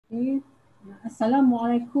Okay.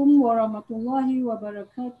 Assalamualaikum warahmatullahi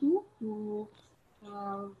wabarakatuh to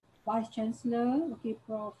Vice Chancellor, okay,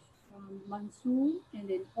 Prof. Mansur,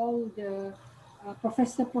 and then all the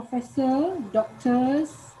professor,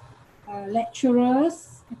 doctors,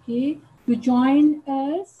 lecturers, okay, to join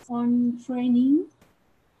us on training,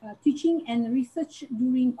 teaching and research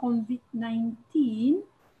during COVID-19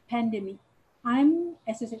 pandemic. I'm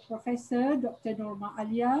Associate Professor Dr. Norma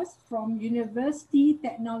Alias from University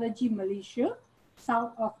Technology Malaysia,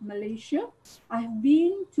 south of Malaysia. I've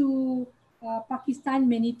been to Pakistan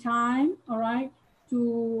many times, all right,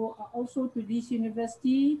 to also to this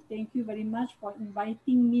university. Thank you very much for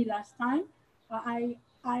inviting me last time. I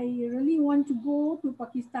really want to go to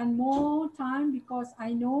Pakistan more time because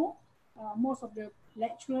I know most of the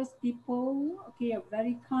lecturers, people, okay, are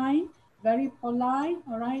very kind, very polite,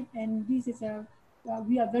 all right, and this is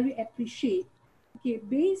we are very appreciate. Okay,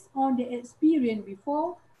 based on the experience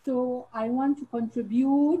before, so I want to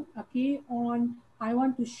contribute, okay, I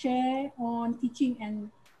want to share on teaching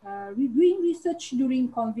and doing research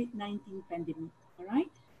during COVID-19 pandemic, all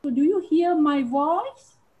right. So do you hear my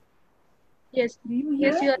voice? Yes. Do you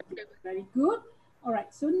hear? Yes, you are. Okay, very good. All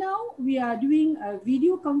right, so now we are doing a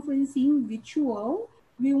video conferencing virtual.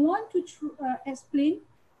 We want to explain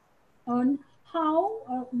on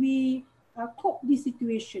how we cope this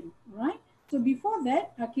situation, right? So before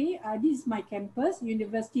that, okay, this is my campus,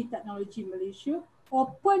 University Technology Malaysia,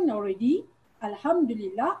 open already,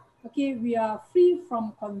 Alhamdulillah. Okay, we are free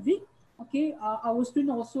from COVID. Okay, our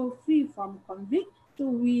students also free from COVID. So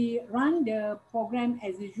we run the program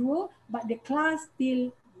as usual, but the class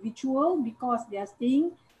still virtual because they are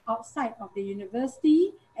staying outside of the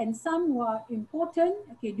university, and some were important,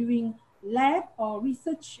 okay, doing lab or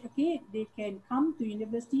research, okay, they can come to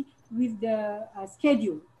university with the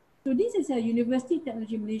schedule. So this is a University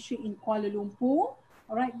Technology Malaysia in Kuala Lumpur,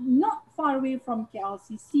 all right, not far away from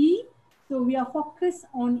KLCC. So we are focused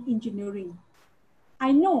on engineering.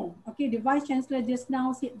 I know, okay, the Vice Chancellor just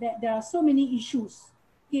now said that there are so many issues.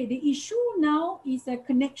 Okay, the issue now is a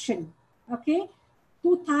connection, okay.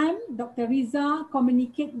 2 times Dr. Riza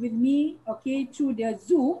communicate with me, okay, through the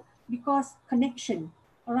Zoom because connection,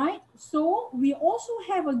 all right. So we also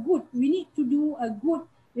have we need to do a good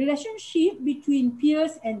relationship between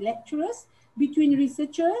peers and lecturers, between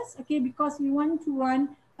researchers, okay, because we want to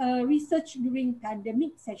run research during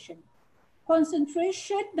pandemic session.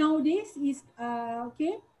 Concentration nowadays is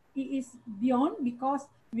okay, it is beyond because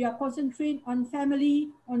we are concentrating on family,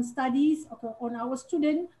 on studies, okay, on our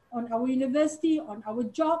student, on our university, on our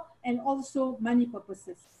job, and also money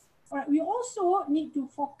purposes. All right, we also need to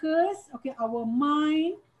focus, okay, our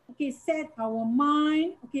mind, okay, set our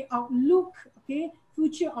mind, okay, outlook, okay,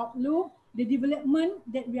 future outlook, the development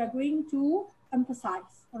that we are going to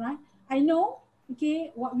emphasize. All right, I know,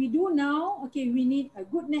 okay, what we do now, okay, we need a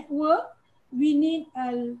good network, we need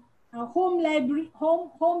a home library,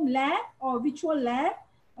 home lab or virtual lab.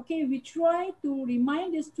 Okay, we try to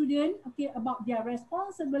remind the student, okay, about their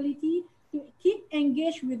responsibility to keep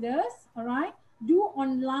engaged with us, all right, do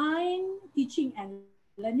online teaching and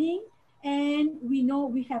learning, and we know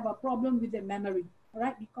we have a problem with the memory, all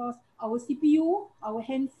right, because our CPU, our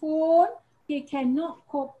handphone, okay, cannot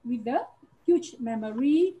cope with the huge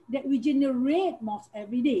memory that we generate most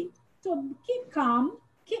every day. So keep calm,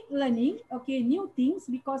 keep learning, okay, new things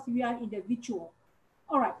because we are in the virtual.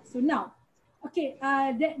 All right, so now, okay,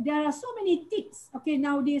 there are so many tips, okay,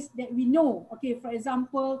 nowadays that we know. Okay, for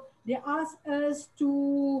example, they ask us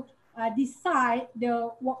to decide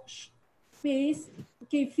the workspace,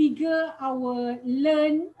 okay, figure our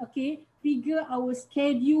figure our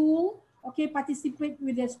schedule, okay, participate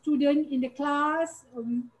with the student in the class,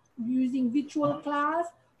 using virtual class,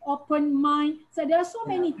 open mind. So there are so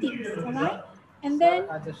many tips, all right? And then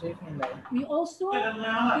we also,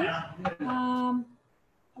 okay,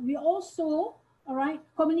 we also, all right,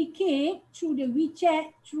 communicate through the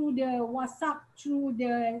WeChat, through the WhatsApp, through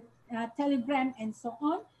the Telegram, and so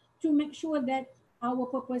on to make sure that our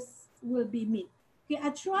purpose will be met. Okay, I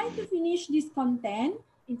try to finish this content,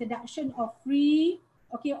 introduction of free,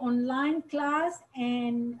 okay, online class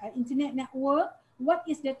and internet network. What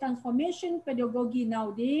is the transformation pedagogy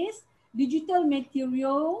nowadays? Digital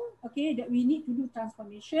material, okay, that we need to do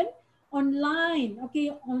transformation. Online,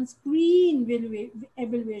 okay, on screen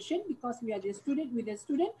evaluation because we are the student with the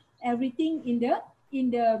student, everything in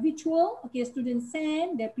the virtual, okay, student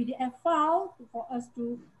send the PDF file for us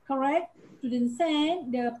to correct, student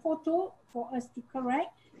send the photo for us to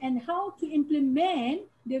correct, and how to implement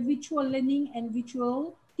the virtual learning and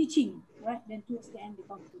virtual teaching, right? Then towards the end, the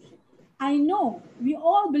conclusion. I know we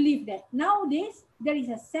all believe that nowadays there is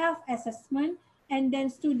a self-assessment and then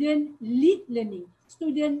student lead learning,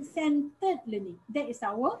 student centered learning. That is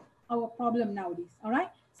our problem nowadays. All right.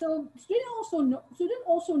 So student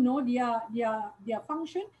also know their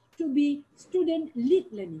function to be student lead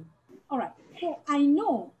learning. All right. So I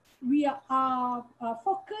know we are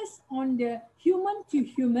focused on the human to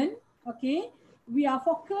human. Okay. We are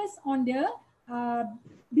focused on the uh,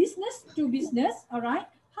 business to business. All right.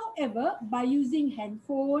 However, by using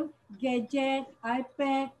handphone, gadget,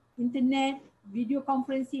 iPad, internet, video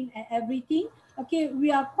conferencing, and everything, okay,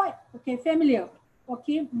 we are quite familiar.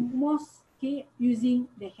 Okay, most using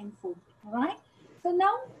the handphone. All right. So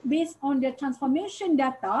now, based on the transformation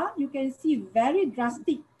data, you can see very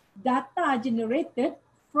drastic data generated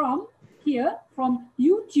from here, from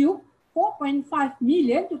YouTube, 4.5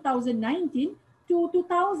 million 2019 to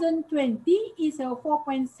 2020 is a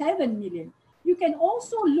 4.7 million. You can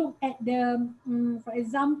also look at the, for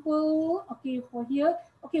example, okay, for here,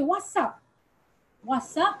 okay, WhatsApp.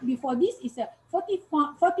 WhatsApp before this is a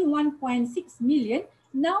 41.6 million.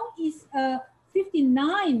 Now is a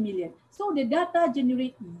 59 million. So the data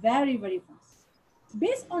generate very, very fast.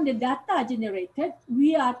 Based on the data generated,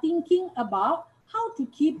 we are thinking about how to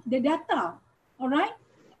keep the data. All right.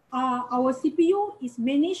 Our CPU is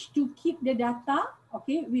managed to keep the data.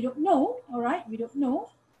 Okay, we don't know. All right, we don't know.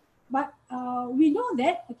 But we know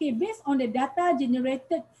that, okay, based on the data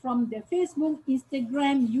generated from the Facebook,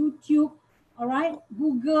 Instagram, YouTube, all right,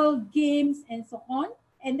 Google, games, and so on.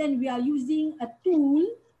 And then we are using a tool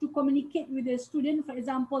to communicate with the student, for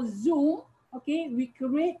example, Zoom. Okay, we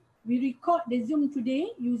record the Zoom today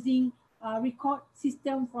using record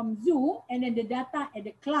system from Zoom, and then the data at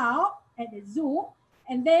the cloud, at the Zoom.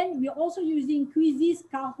 And then we're also using Quizzes,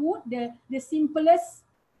 Kahoot, the simplest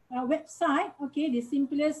website, okay, the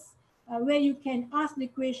simplest where you can ask the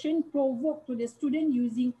question, provoke to the student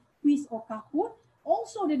using quiz or Kahoot.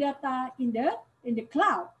 Also the data in the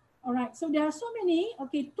cloud. All right, so there are so many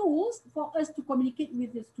tools for us to communicate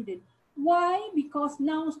with the student. Why? Because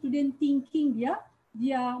now student thinking their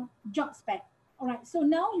job spec. All right, so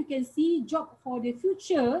now you can see job for the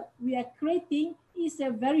future we are creating is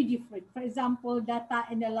very different. For example, data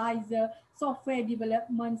analyzer, software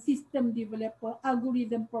development, system developer,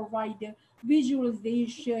 algorithm provider,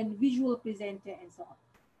 visualization, visual presenter, and so on.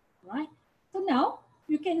 Right? So now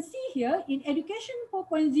you can see here in Education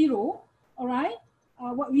 4.0, all right,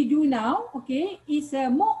 what we do now, okay, is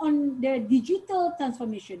more on the digital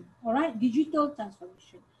transformation, all right, digital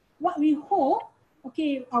transformation. What we hope,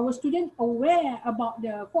 okay, our students aware about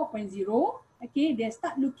the 4.0, okay, they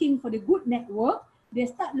start looking for the good network, they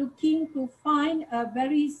start looking to find a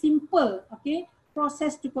very simple, okay,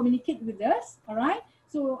 process to communicate with us, all right.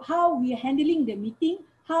 So how we are handling the meeting,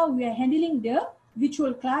 how we are handling the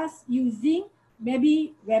virtual class using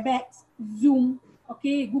maybe WebEx, Zoom,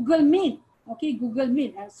 okay, Google Meet, okay, Google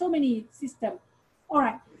Meet, so many systems. All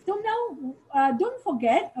right, so now don't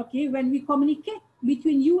forget, okay, when we communicate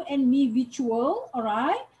between you and me virtual, all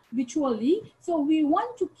right, virtually, so we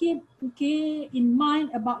want to keep, okay, in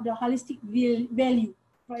mind about the holistic value.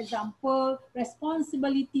 For example,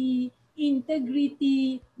 responsibility,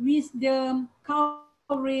 integrity, wisdom,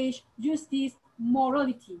 courage, justice,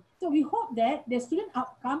 morality. So we hope that the student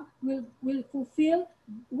outcome will fulfill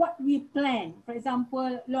what we plan. For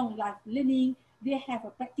example, long life learning, they have a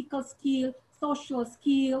practical skill, social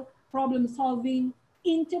skill, problem solving,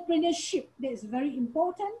 entrepreneurship, that is very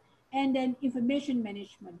important, and then information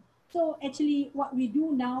management. So actually what we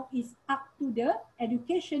do now is up to the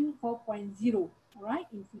education 4.0, all right,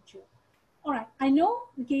 in future. All right, I know,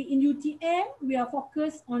 okay, in UTM, we are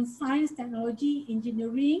focused on science, technology,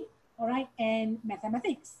 engineering, all right, and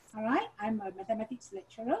mathematics, all right. I'm a mathematics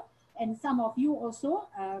lecturer, and some of you also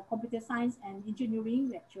computer science and engineering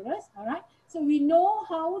lecturers, all right. So we know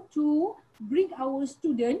how to bring our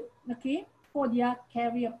student, okay, for their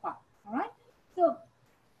career path, all right. So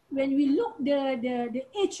when we look the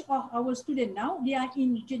age of our student now, they are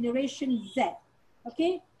in generation Z,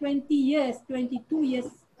 okay, 20 years, 22 years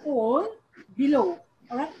old, below,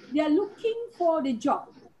 all right. They are looking for the job.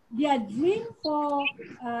 Their dream for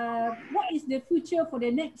what is the future for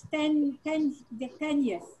the next 10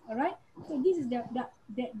 years, all right. So this is that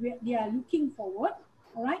they are looking forward,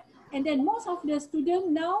 all right. And then most of the students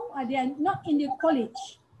now, they are not in the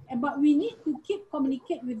college, but we need to keep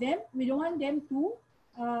communicate with them. We don't want them to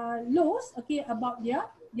lose, okay, about their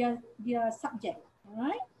subject, all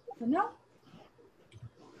right. So now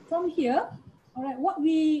from here, all right, what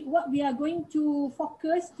we are going to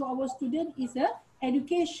focus to our student is a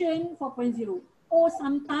education 4.0, or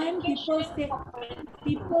sometimes people said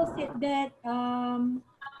that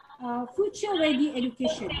future ready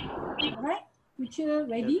education, all right, future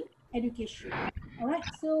ready education. All right,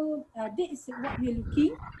 so this is what we're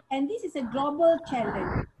looking, and this is a global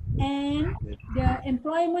challenge and the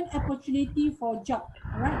employment opportunity for job.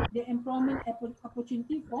 All right, the employment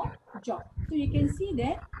opportunity for job. So you can see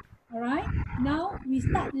that. All right, now we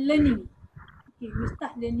start learning. Okay, we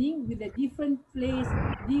start learning with a different place,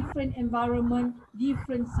 different environment,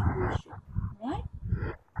 different situation. All right.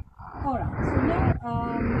 All right. So now,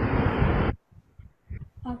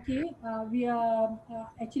 okay, we are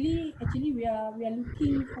actually we are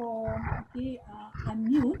looking for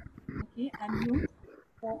unmute. Okay, unmute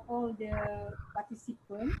for all the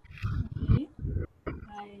participant. Okay,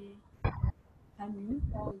 I unmute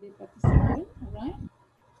all the participant. All right.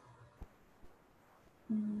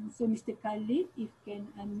 So Mr. Khalid, if can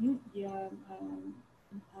unmute your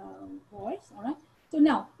voice, all right. So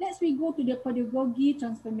now let's we go to the pedagogy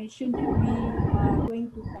transformation that we are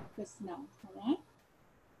going to focus now, all right.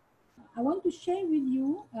 I want to share with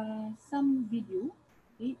you some video.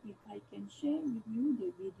 Okay, if I can share with you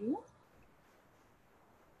the video.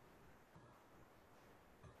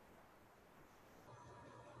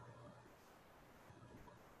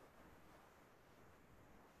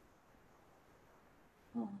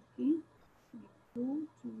 Okay, we go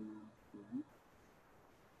to here.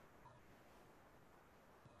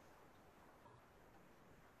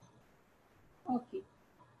 Okay,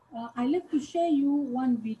 I like to share you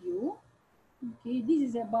one video. Okay, this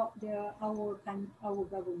is about our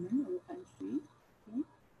government, our country. Okay.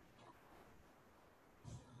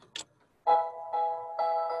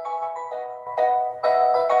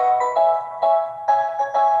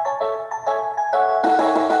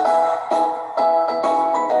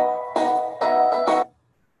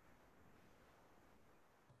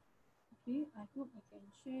 Okay, I hope I can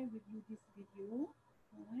share with you this video.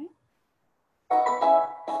 All right.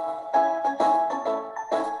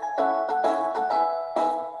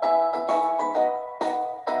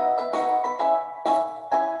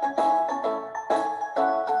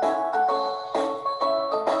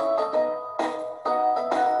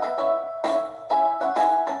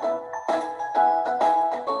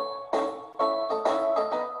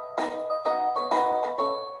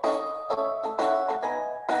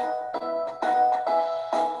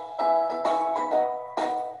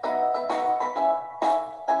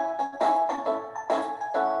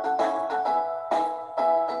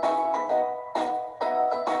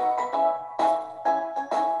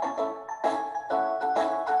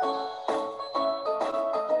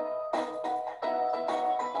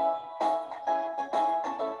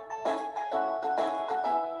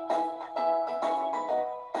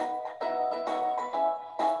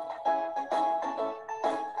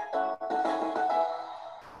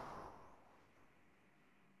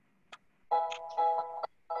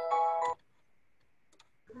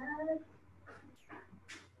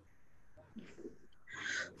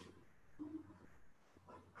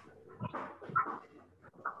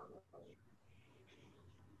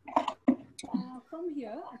 From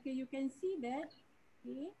here, okay, you can see that,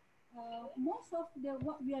 okay, most of the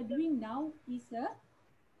what we are doing now is a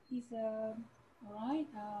all right,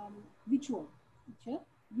 virtual,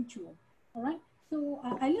 virtual. All right. So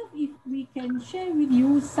I love if we can share with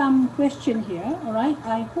you some question here. All right.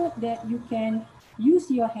 I hope that you can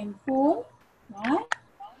use your handphone. Right.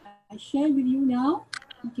 I share with you now.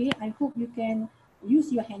 Okay. I hope you can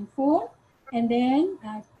use your handphone and then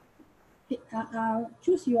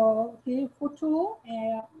choose your photo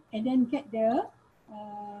and then get the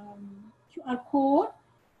QR code,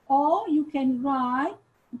 or you can write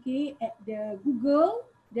at the Google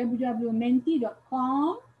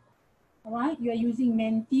www.menti.com. All right, you are using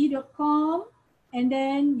menti.com, and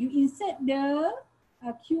then you insert the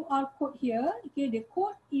QR code here. Okay, the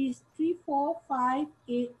code is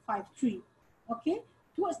 345853. Okay,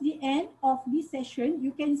 towards the end of this session,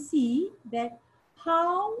 you can see that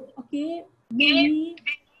how many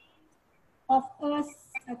of us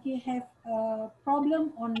have a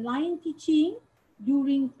problem online teaching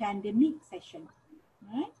during pandemic session,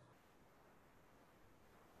 right?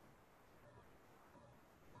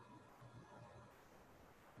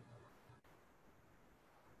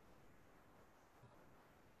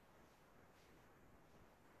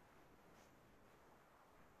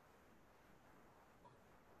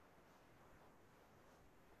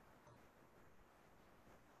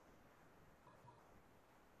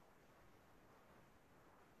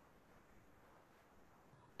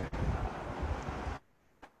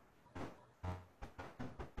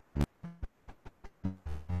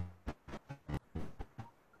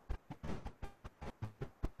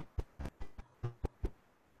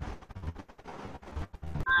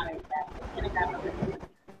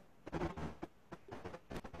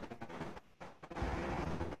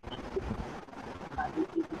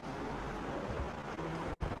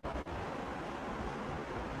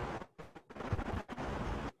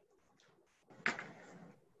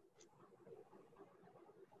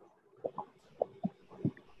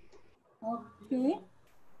 Okay.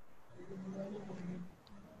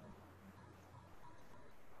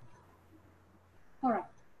 All right.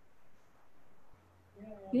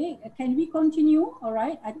 Okay, can we continue? All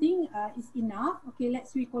right, I think it's enough. Okay,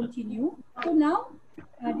 let's continue. So now,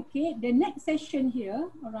 okay, the next session here,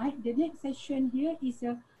 all right, the next session here is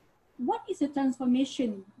what is a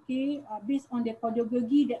transformation, okay, based on the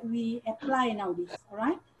pedagogy that we apply nowadays, all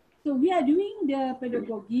right? So we are doing the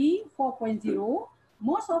pedagogy 4.0.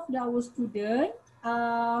 Most of our students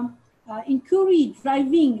inquiry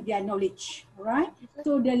driving their knowledge, all right?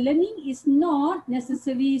 So the learning is not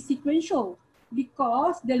necessarily sequential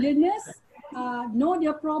because the learners know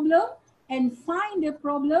their problem and find the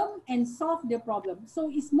problem and solve the problem. So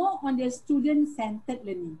it's more on the student-centered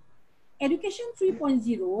learning. Education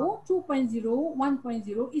 3.0, 2.0,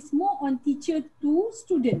 1.0 is more on teacher to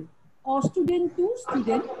student or student to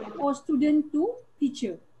student or student to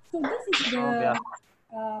teacher. So this is the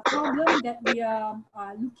problem that we are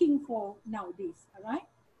looking for nowadays, all right?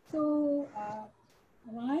 So, all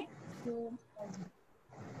right, so,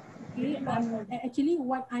 okay, actually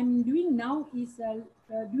what I'm doing now is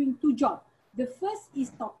doing two jobs. The first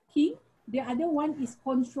is talking. The other one is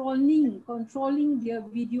controlling the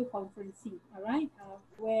video conferencing, all right?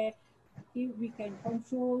 Where okay, we can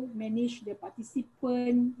control, manage the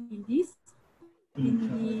participant in this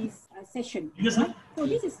session, right? So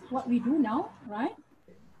this is what we do now, right?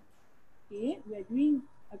 Okay, we are doing,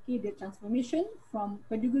 okay, the transformation from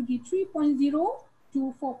pedagogy 3.0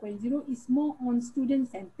 to 4.0 is more on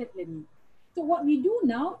student-centered learning. So what we do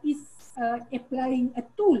now is applying a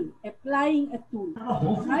tool,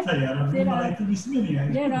 right?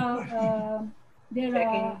 There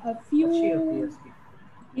are a few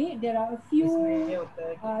okay, there are a few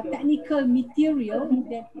technical material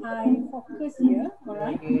that I focus here, all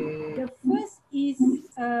right? The first is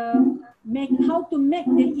how to make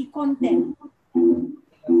the e-content,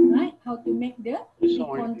 right? How to make the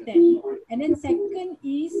e-content. And then second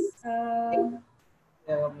is,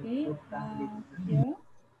 okay, here,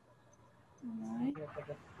 all right.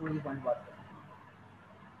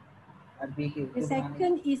 The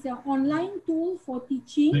second is an online tool for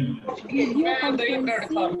teaching, video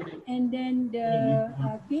conferencing, and then the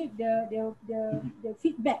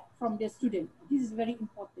feedback from the student. This is very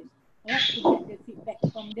important, all right, to get the feedback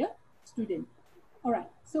from the student. All right,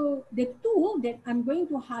 so the tool that I'm going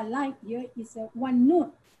to highlight here is a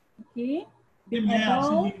OneNote, okay, the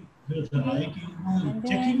Able, okay, and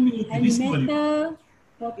then Animator,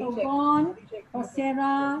 Protogon,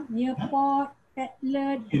 Coursera, Nearpod,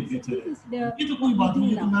 Padlet. So this is the what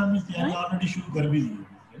we do now, right?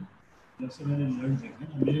 जैसे मैंने learn देखा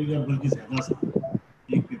ना मेरे लिए बल्कि ज़्यादा सा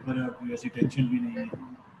एक पेपर है कोई ऐसी टेंशन भी नहीं है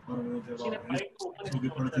और वो जब आप के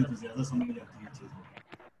पढ़ते हैं तो ज़्यादा समझ आती है चीज़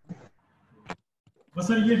बस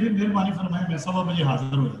सर ये फिर मेहरबानी फरमाएं मैं 7 बजे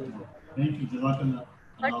हाजिर हो जाता हूँ थैंक यू जज़ाकल्लाह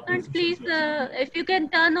Participants, please, if you can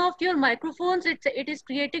turn off your microphones, it is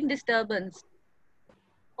creating disturbance.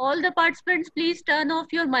 All the participants, please turn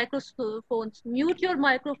off your microphones. Mute your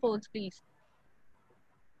microphones, please.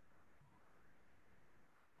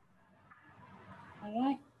 All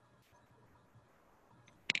right.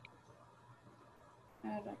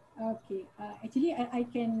 All right. Okay. Actually, I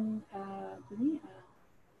can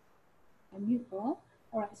unmute all.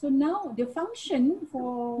 All right. So now the function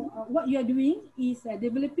for what you are doing is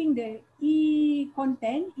developing the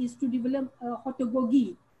e-content is to develop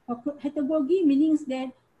pedagogy. Pedagogy means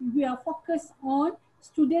that we are focused on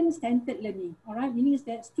student-centered learning. All right. Means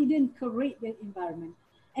that student create the environment.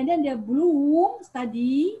 And then the Bloom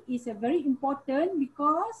study is very important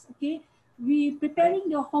because okay, we preparing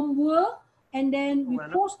the homework and then we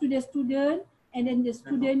post to the student, and then the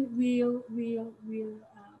student will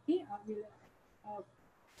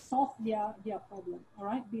solve their problem. All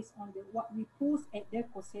right, based on what we post at the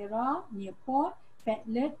Coursera, Nearpod,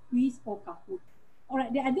 Padlet, Quiz, or Kahoot. All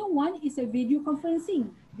right, the other one is a video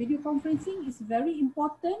conferencing. Video conferencing is very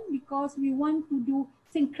important because we want to do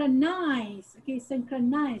synchronized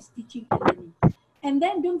teaching and learning. And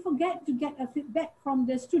then don't forget to get a feedback from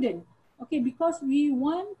the student, okay, because we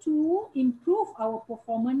want to improve our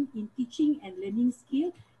performance in teaching and learning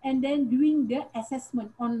skill, and then doing the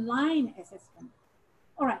assessment, online assessment.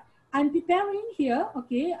 All right, I'm preparing here,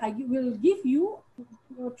 okay, I will give you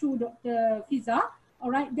through Dr. Fiza.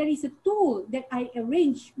 All right, there is a tool that I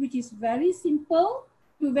arranged, which is very simple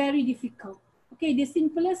to very difficult. Okay, the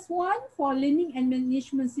simplest one for learning and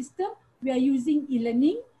management system, we are using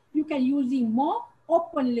e-learning. You can using more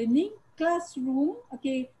open learning, classroom,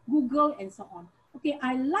 okay, Google, and so on. Okay,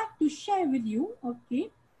 I like to share with you, okay,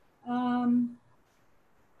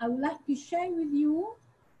 I would like to share with you,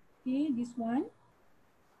 okay, this one.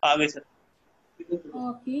 Okay, sir.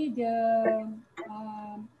 okay,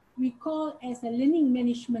 we call as a learning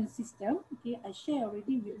management system. Okay, I share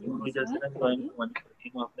already with you this one.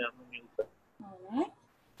 Okay. All right.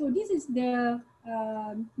 So this is the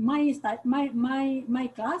my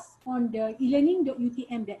class on the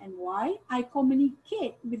elearning.utm.ny. I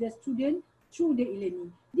communicate with the student through the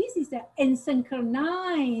e-learning. This is a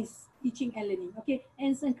asynchronized teaching and learning. Okay,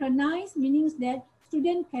 asynchronized means that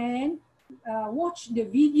student can watch the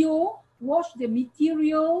video, watch the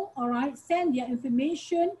material, all right, send their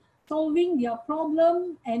information, solving their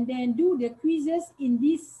problem, and then do the quizzes in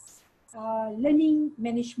this learning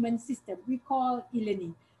management system we call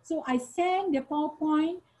e-learning. So I send the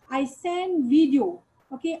PowerPoint, I send video.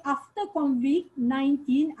 Okay, after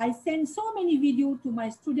COVID-19, I send so many video to my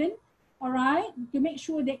student, all right, to make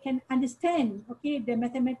sure they can understand, okay, the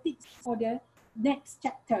mathematics for the next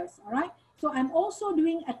chapters, all right. So I'm also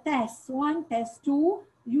doing a test 1, test 2,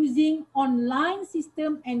 using online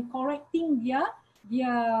system and correcting their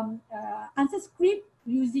answer script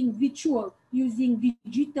using virtual, using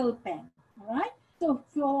digital pen, all right. So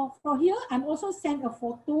for here, I'm also send a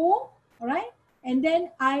photo, all right. And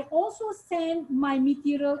then I also send my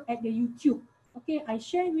material at the YouTube. Okay, I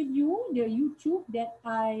share with you the YouTube that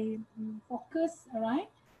I focus, all right.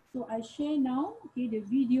 So I share now, okay, the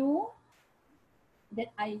video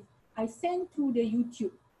that I send to the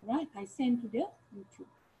YouTube, right? I send to the YouTube.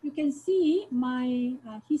 You can see my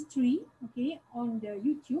history, okay, on the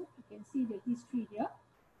YouTube. You can see the history here,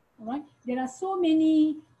 all right? There are so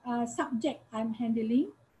many subjects I'm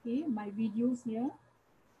handling, okay, my videos here,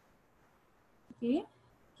 okay.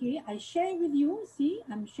 Okay, I share with you, see,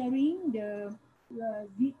 I'm sharing the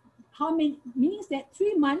how many, means that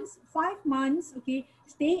 3 months, 5 months, okay,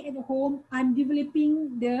 stay at home, I'm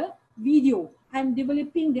developing the video, I'm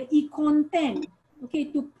developing the e-content, okay,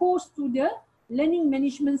 to post to the learning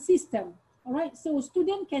management system, all right. So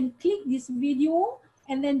student can click this video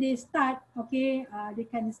and then they start, okay, they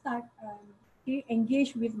can start, okay,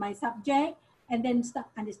 engage with my subject and then start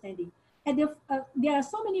understanding. And there are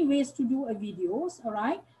so many ways to do a videos, all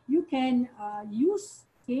right. You can use,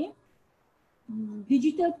 okay,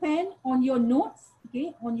 digital pen on your notes,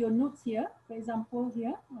 okay, on your notes here, for example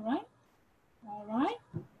here, all right, all right,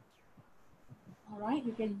 all right,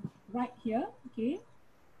 you can write here, okay.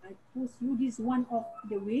 I post you this one of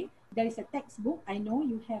the way. There is a textbook. I know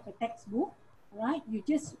you have a textbook, right? You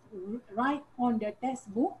just write on the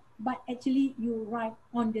textbook, but actually you write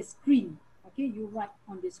on the screen. Okay, you write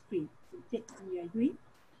on the screen. So text we are doing.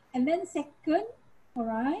 And then second, all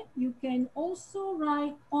right, you can also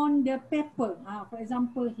write on the paper. For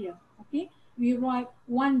example here, okay, we write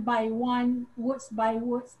one by one, words by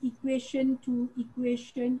words, equation to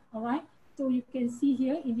equation, all right. So you can see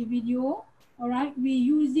here in the video, all right, we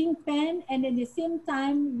using pen and at the same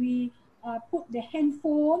time we put the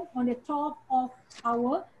handphone on the top of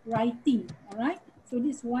our writing, all right. So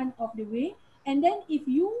this is one of the way. And then if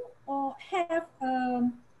you have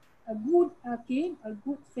a good, okay, a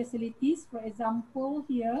good facilities, for example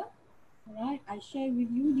here, all right, I share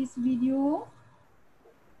with you this video,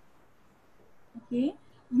 okay.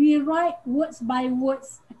 We write words by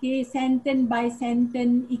words, okay, sentence by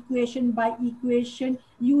sentence, equation by equation,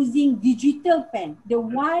 using digital pen. The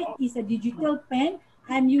white is a digital pen.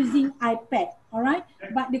 I'm using iPad, all right?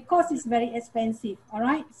 But the cost is very expensive, all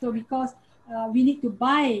right? So because we need to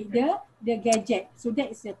buy the gadget, so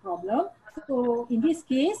that is a problem. So in this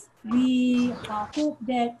case, we hope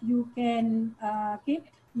that you can, okay,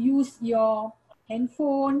 use your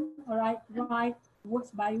handphone, all right, write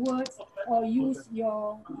words by words, or use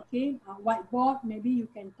your, okay, whiteboard. Maybe you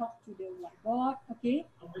can talk to the whiteboard, okay,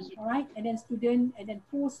 all right, and then student, and then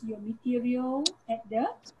post your material at the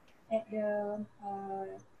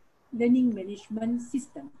learning management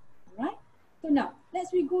system, all right. So now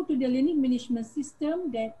let's we go to the learning management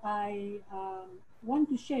system that I want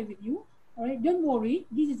to share with you. All right, don't worry,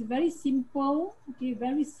 this is very simple, okay,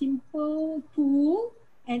 very simple tool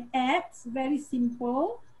and apps, very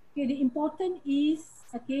simple. Okay, the important is,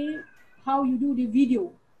 okay, how you do the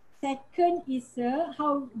video. Second is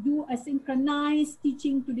how do a synchronized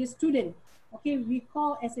teaching to the student. Okay, we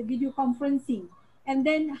call as a video conferencing. And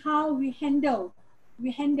then how we handle,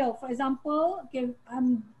 for example, okay,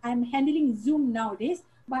 I'm handling Zoom nowadays,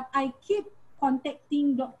 but I keep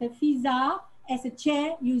contacting Dr. Fiza as a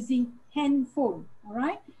chair using handphone, all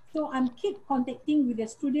right? So I'm keep contacting with the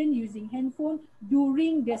student using handphone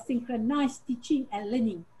during the synchronized teaching and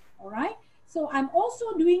learning, all right? So I'm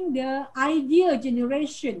also doing the idea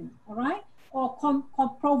generation, all right? Or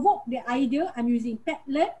provoke the idea. I'm using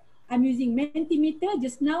Padlet, I'm using Mentimeter.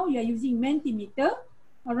 Just now you are using Mentimeter,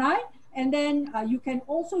 all right? And then you can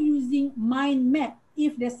also using mind map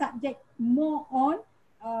if the subject more on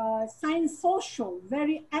science social,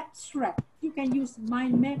 very abstract. You can use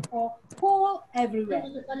mind map or poll everywhere.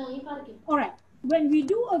 All right. When we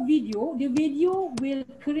do a video, the video will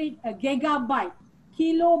create a gigabyte,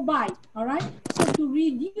 kilobyte. All right. So to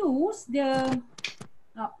reduce the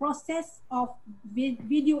process of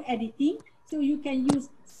video editing, so you can use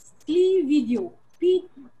SLI video,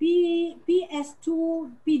 PS2,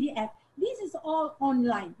 PDF. This is all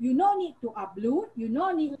online. You no need to upload. You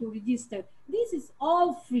no need to register. This is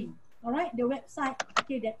all free. All right. The website,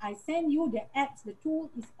 okay, that I send you, the apps, the tool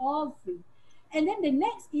is all free. And then the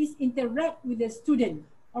next is interact with the student.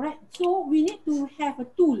 All right. So we need to have a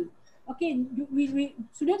tool. Okay. We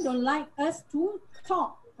students don't like us to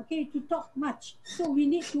talk. Okay, to talk much. So we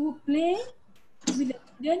need to play with the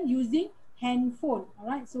student using handphone. All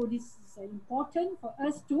right. So this is important for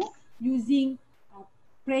us to using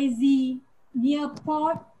Prezi,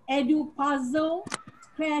 Nearpod, Edu Puzzle,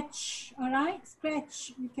 Scratch. All right.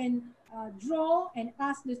 Scratch. You can draw and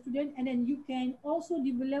ask the student, and then you can also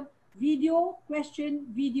develop video question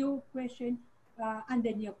under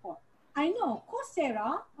Nearpod. I know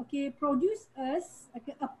Coursera, okay, produce us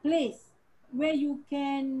a place where you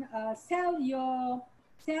can sell your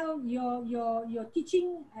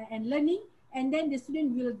teaching and learning, and then the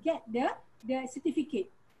student will get the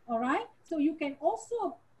certificate. All right. So you can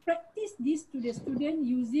also practice this to the student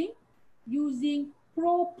using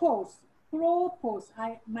Propose.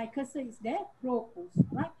 My cursor is there. Propose.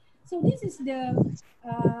 Right. So this is the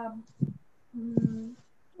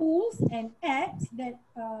tools and apps that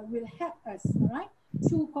will help us, all right,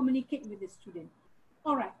 to communicate with the student.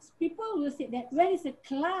 All right, people will say that where is the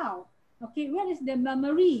cloud? Okay, where is the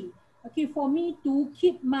memory? Okay, for me to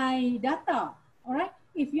keep my data. All right,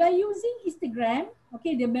 if you are using Instagram,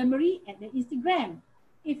 okay, the memory at the Instagram.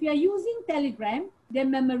 If you are using Telegram, the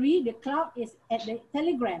memory, the cloud is at the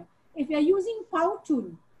Telegram. If you are using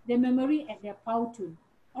Powtoon, the memory at the Powtoon.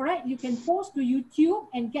 All right, you can post to YouTube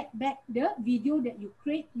and get back the video that you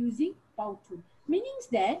create using Powtoon. Meaning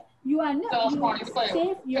that you are not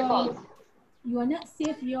save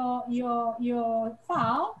your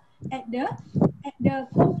file at the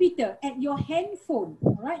computer, at your handphone.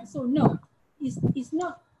 All right, so no, it's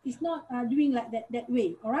not doing like that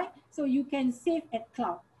way. All right, so you can save at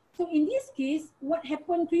cloud. So in this case, what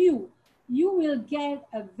happened to you? You will get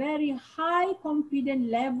a very high confidence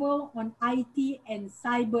level on IT and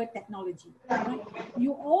cyber technology. Right?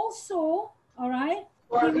 You also, all right,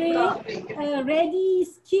 create a ready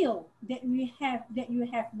skill that you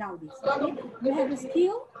have nowadays. Okay, you have a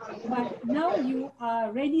skill, but now you are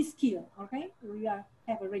ready skill. Okay, we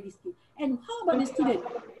have a ready skill. And how about the student?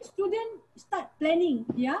 Student start planning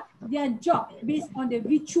their job based on the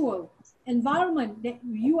virtual environment that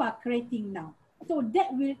you are creating now. So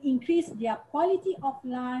that will increase their quality of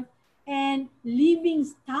life and living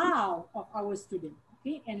style of our student.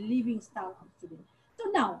 Okay, and living style of student. So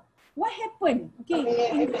now, what happened? Okay,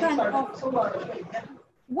 in front of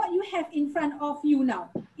what you have in front of you now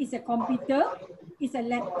is a computer, is a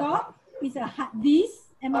laptop, is a hard disk.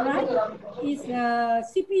 Am I right? Is a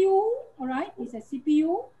CPU. All right, is a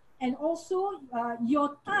CPU, and also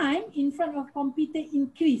your time in front of computer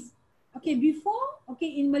increase. Okay, before,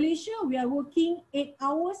 okay, in Malaysia, we are working 8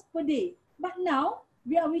 hours per day. But now,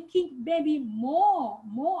 we are working maybe more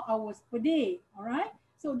hours per day, all right?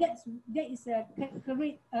 So that is a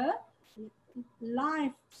create a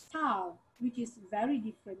lifestyle, which is very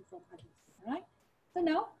different from others, all right? So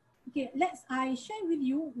now, okay, I share with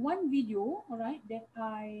you one video, all right, that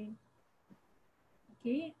I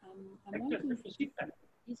want to share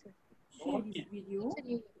this video.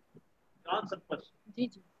 Answer first.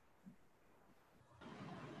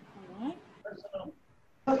 Right.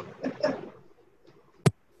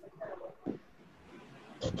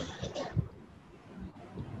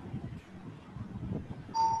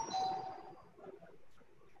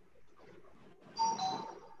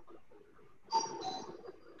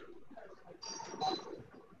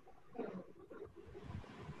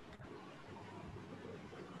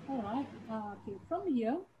 All right. Okay. From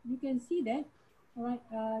here, you can see that. All right.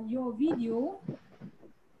 Your video.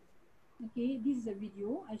 Okay, this is a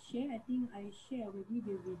video I share. I think I share already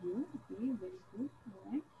the video. Okay, very good.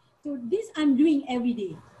 All right. So this I'm doing every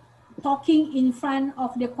day. Talking in front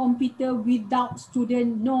of the computer without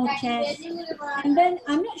student, no chats. And then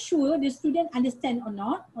I'm not sure the student understand or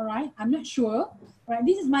not. All right, I'm not sure. All right,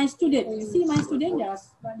 this is my student. You see my student,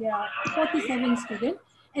 there are 47 students.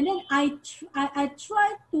 And then I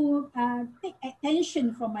try to take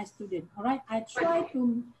attention from my student. All right, I try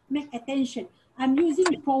to make attention. I'm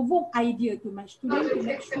using provoke idea to my student to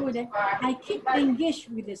make sure that I keep engaged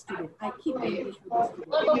with the student. I keep engaged with the student.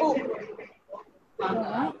 All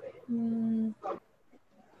right.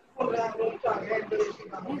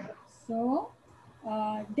 Okay. So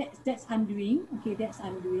that's I'm doing. Okay, that's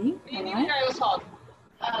I'm doing. All right.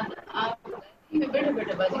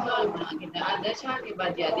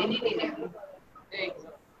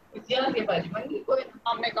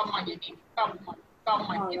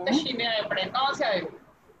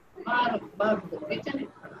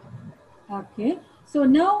 Okay, so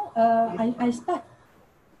now I start.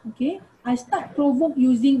 Okay, I start provoke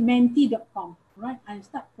using menti.com. Right, I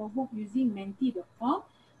start provoke using menti.com,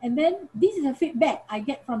 and then this is a feedback I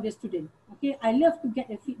get from the student. Okay, I love to get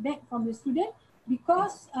a feedback from the student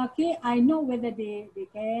because okay, I know whether they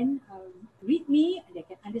can read me, they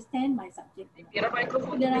can understand my subject.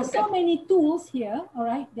 So there are so many tools here, all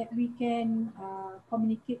right, that we can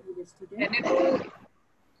communicate with the student. Okay.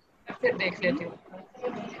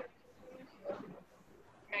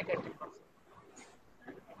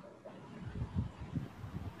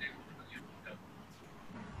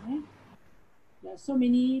 Okay. There are so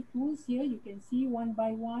many tools here. You can see one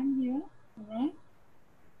by one here. All right.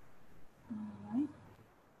 All right.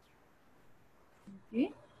 Okay.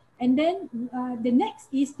 And then the next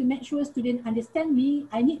is to make sure student understand me.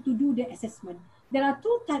 I need to do the assessment. There are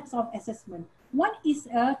two types of assessment. One is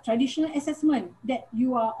a traditional assessment that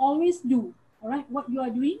you are always do. All right. What you are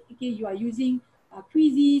doing? Okay. You are using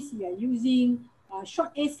quizzes. You are using short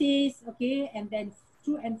essays. Okay. And then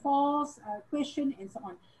true and false question and so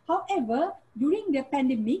on. However, during the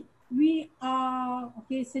pandemic, we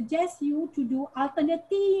suggest you to do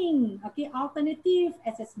alternative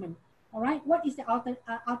assessment. All right, what is the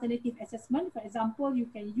alternative assessment? For example, you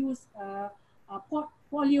can use a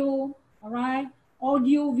portfolio, all right,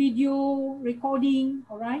 audio, video recording,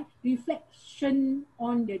 all right, reflection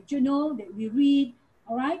on the journal that we read,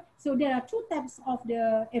 all right. So there are two types of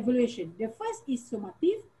the evaluation. The first is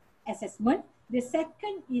summative assessment. The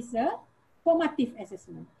second is a formative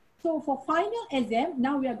assessment. So for final exam,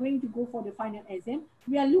 now we are going to go for the final exam.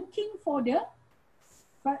 We are looking for the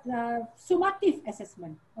summative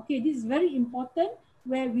assessment. Okay, this is very important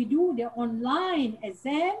where we do the online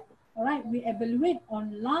exam. All right, we evaluate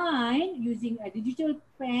online using a digital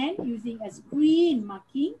pen, using a screen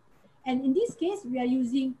marking. And in this case, we are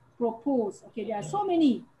using propose. Okay, there are so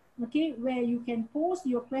many, okay, where you can pose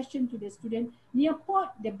your question to the student. Nearpod,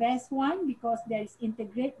 the best one because there is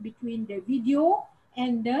integrate between the video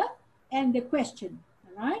and the question.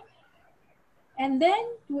 All right. And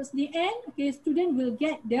then towards the end, okay, student will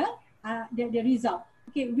get the result.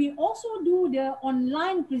 Okay, we also do the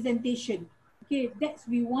online presentation. Okay, that's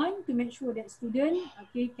we want to make sure that student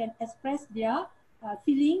okay can express their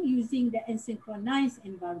feeling using the asynchronized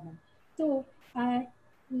environment. So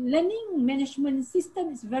learning management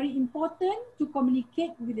system is very important to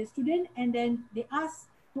communicate with the student, and then they ask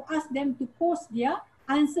them to post their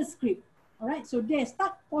answer script. All right, so they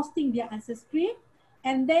start posting their answer script.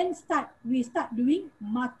 And then we start doing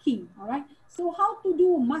marking, all right? So how to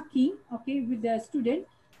do marking, okay, with the student?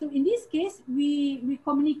 So in this case, we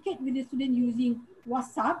communicate with the student using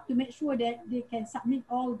WhatsApp to make sure that they can submit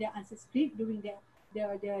all their answer script during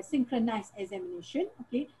the synchronized examination,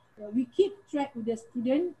 okay? We keep track with the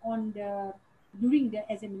student on during the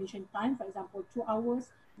examination time, for example, 2 hours,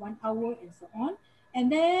 1 hour, and so on.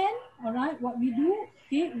 And then, all right, what we do,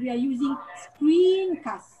 okay, we are using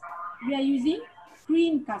screencast. We are using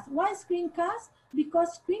screencast. Why screencast?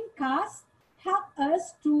 Because screencast help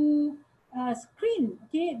us to screen,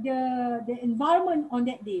 okay, the environment on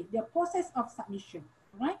that day, the process of submission,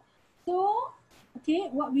 right? So, okay,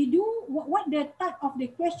 what we do, what the type of the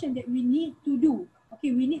question that we need to do,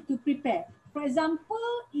 okay, we need to prepare. For example,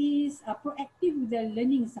 is proactive with the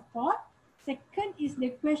learning support. Second is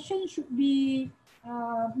the question should be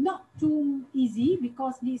not too easy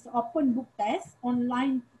because this open book test,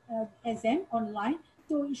 online exam online.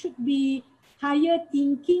 So it should be higher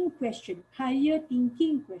thinking question,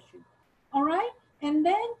 All right. And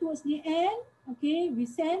then towards the end, okay, we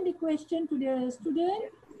send the question to the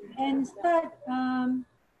student and start,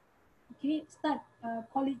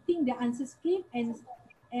 collecting the answer script and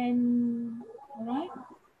all right,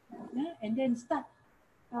 yeah, and then start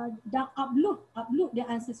upload the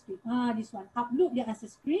answer script. This one, upload the answer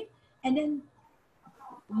script and then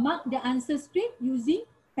mark the answer script using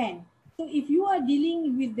pen. So if you are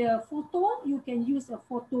dealing with the photo, you can use a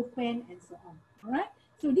photo pen and so on. All right.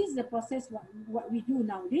 So this is the process what we do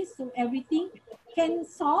nowadays. So everything can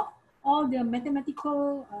solve, all the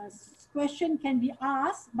mathematical question can be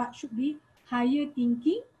asked, but should be higher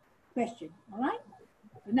thinking question. All right.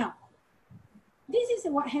 So now, this is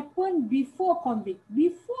what happened before COVID.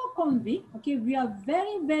 Before COVID, okay, we are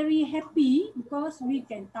very, very happy because we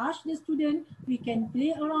can touch the student, we can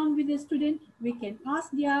play around with the student, we can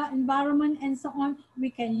ask their environment and so on. We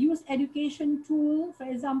can use education tool, for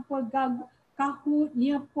example, Kahoot,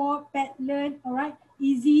 Nearpod, Padlet, all right,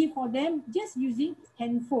 easy for them, just using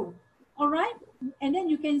handphone, all right. And then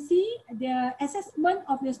you can see the assessment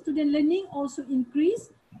of the student learning also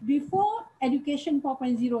increased before education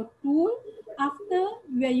 4.0 tool, after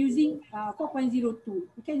we are using 4.0 tool.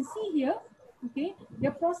 You can see here, okay,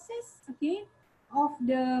 the process, okay, of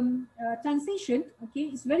the transition, okay,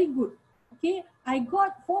 is very good. Okay, I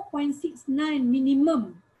got 4.69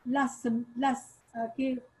 minimum last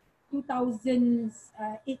okay,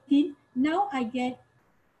 2018. Now I get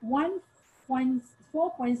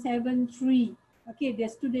 4.73. Okay, the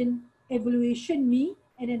student evaluation me,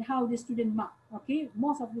 and then how the student mark. Okay,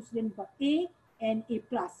 most of the students got A and A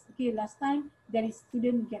plus. Okay, last time there is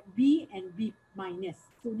student get B and B minus.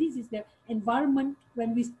 So this is the environment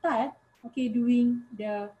when we start, okay, doing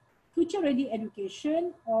the future ready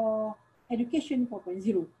education or education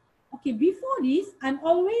 4.0. Okay, before this, I'm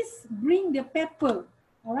always bring the paper.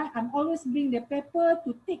 All right, I'm always bring the paper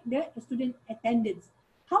to take the student attendance.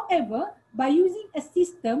 However, by using a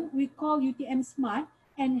system we call UTM Smart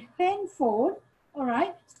and handphone, all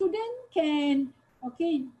right, student can,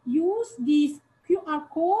 okay, use this QR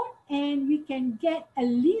code and we can get a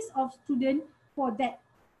list of students for that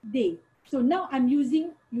day. So now I'm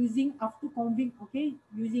using after COVID, okay,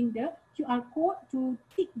 using the QR code to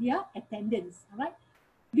tick their attendance, all right.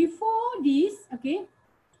 Before this, okay,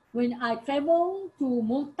 when I travel to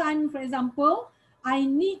Multan, for example, I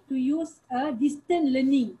need to use a distant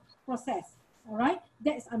learning process. All right,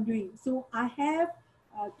 that's I'm doing. So I have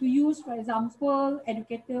to use, for example,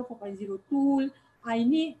 Educator 4.0 tool. I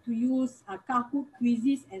need to use Kahoot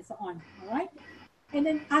quizzes and so on. All right, and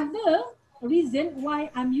then other reason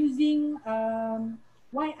why I'm using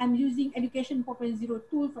Education 4.0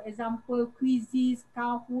 tool, for example, quizzes,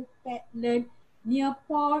 Kahoot, Padlet,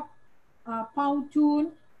 Nearpod,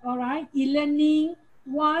 Powtoon, all right, e-learning.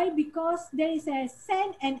 Why? Because there is a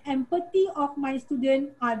sense and empathy of my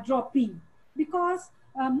students are dropping, because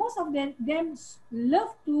most of them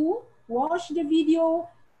love to watch the video,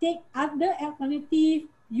 take other alternative,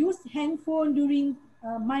 use handphone during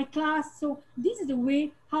my class. So this is the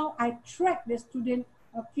way how I track the student,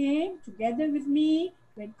 okay, together with me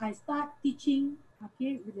when I start teaching,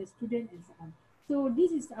 okay, with the student and so on. So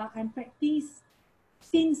this is I'm practice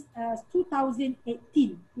since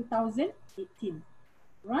 2018,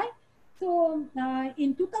 right? So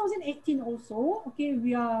in 2018 also, okay,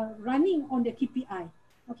 we are running on the KPI.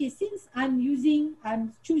 Okay, since I'm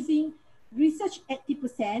choosing research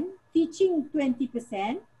 80%, teaching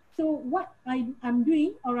 20%. So what I'm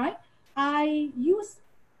doing, all right, I use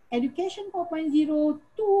Education 4.0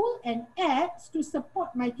 tool and apps to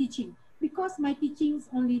support my teaching, because my teaching is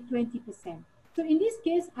only 20%. So in this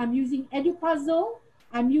case, I'm using EduPuzzle,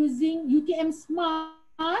 I'm using UTM Smart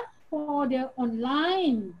for the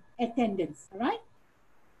online attendance, all right?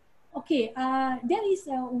 Okay, there is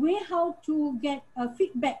a way how to get a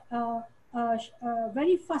feedback,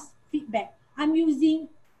 very fast feedback. I'm using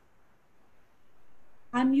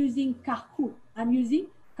Kahoot.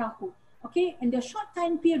 Okay, in the short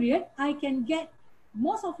time period, I can get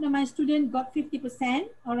most of my students got 50%,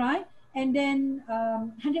 all right, and then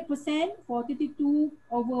 100% for 32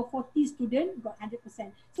 over 40 students got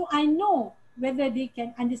 100%. So I know whether they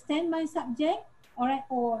can understand my subject, all right,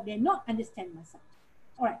 or they not understand my subject.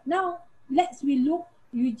 All right, now let's look.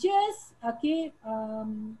 You just, okay,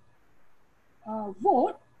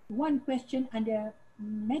 vote one question under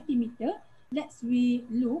Mentimeter. Let's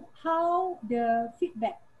look how the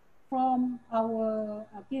feedback from our,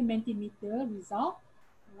 okay, Mentimeter result.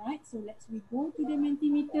 All right, so let's go to the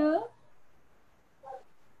Mentimeter.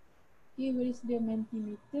 Okay, where is the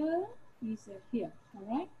Mentimeter? Is here. All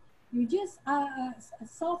right, you just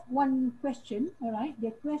solve one question. All right,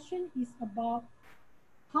 the question is about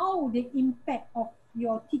how the impact of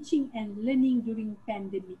your teaching and learning during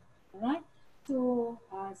pandemic. All right, so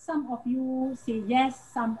some of you say yes,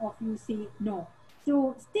 some of you say no.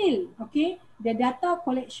 So still, okay, the data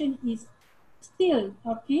collection is still,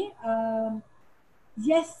 okay,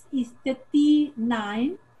 yes is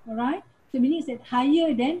 39, all right, so meaning that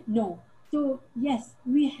higher than no. So yes,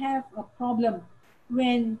 we have a problem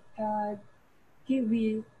when okay,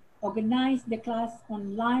 we organize the class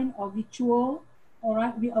online or virtual. All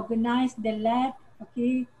right, we organize the lab,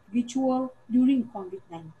 okay, virtual during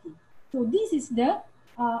COVID-19. So this is the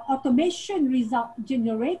automation result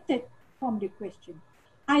generated from the question.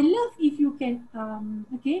 I love if you can,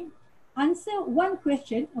 okay, answer one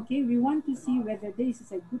question. Okay, we want to see whether this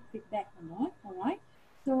is a good feedback or not. All right.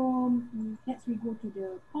 So let's we go to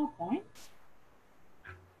the PowerPoint.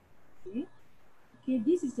 Okay. Okay,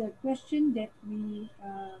 this is a question that we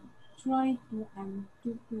try to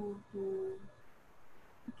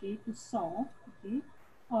okay, to solve. Okay.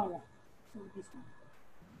 All right. So this one.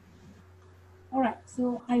 All right,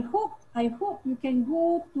 so I hope you can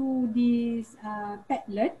go to this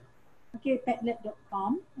Padlet, okay,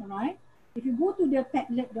 padlet.com. All right, if you go to the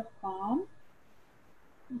padlet.com,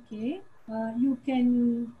 okay, you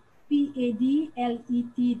can padlet.com.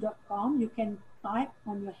 You can type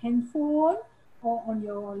on your handphone or on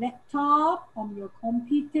your laptop, on your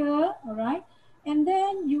computer. All right, and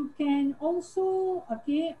then you can also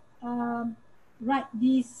write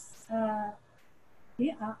this.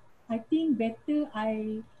 Okay, I think better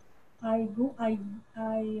I write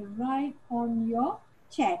on your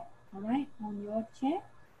chat. All right, on your chat.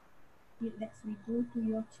 Okay, let's we go to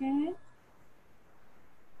your chat.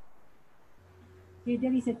 Okay,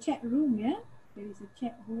 there is a chat room. Yeah, there is a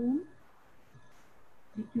chat room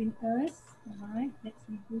between us. All right, let's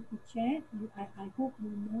we go to chat. I hope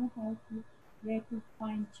you know where to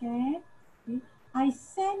find chat. Okay, I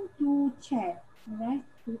send to chat. All right,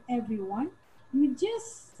 to everyone. You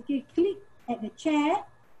just click at the chat.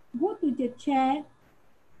 Go to the chat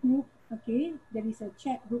group. Okay, there is a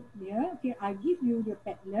chat group here. Okay, I give you the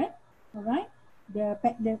Padlet. All right, the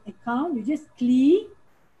Padlet account. You just click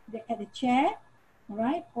at the chat. All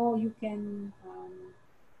right, or you can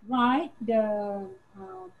write the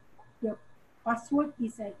password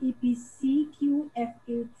is a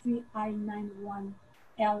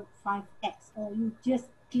EPCQFA3I91L5X, or you just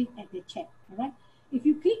click at the chat. All right, if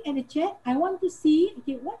you click at the chat, I want to see,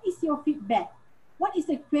 okay, what is your feedback? What is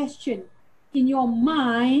the question in your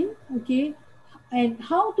mind, okay, and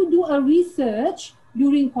how to do a research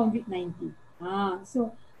during COVID-19.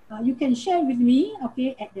 So you can share with me,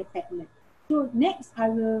 okay, at the Padlet. So next, I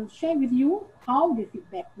will share with you how the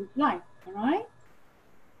feedback look like. All right.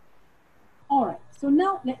 All right. So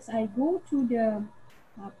now I go to the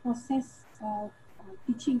process of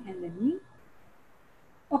teaching and learning.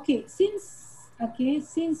 Okay. Since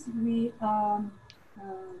we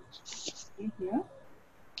here.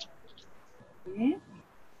 Okay.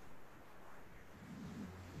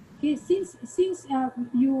 Okay, since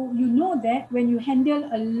you know that when you handle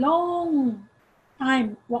a long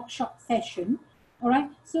time workshop session, all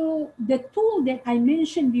right, so the tool that I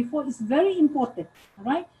mentioned before is very important. All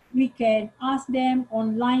right, we can ask them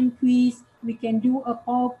online quiz, we can do a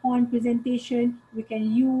PowerPoint presentation, we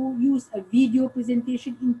can use a video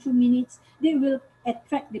presentation in 2 minutes. They will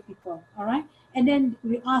attract the people. All right, and then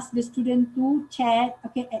we ask the student to chat,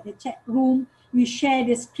 okay, at the chat room. We share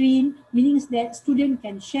the screen, meaning that student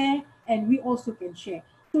can share and we also can share.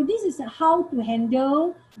 So this is how to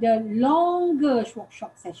handle the longer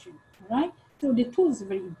workshop session. All right. So the tool is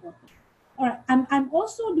very important. All right. I'm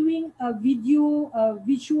also doing a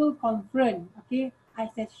visual conference. Okay.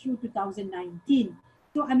 ISSU 2019.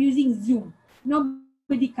 So I'm using Zoom.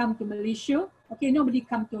 Nobody come to Malaysia. Okay. Nobody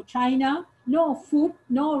come to China. No food.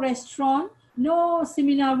 No restaurant. No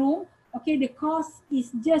seminar room. Okay, the cost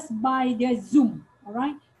is just by the Zoom. All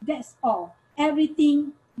right, that's all.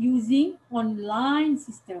 Everything using online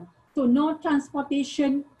system. So no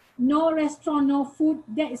transportation, no restaurant, no food.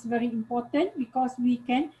 That is very important because we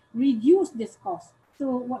can reduce this cost.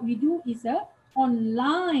 So what we do is a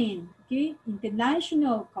online, okay,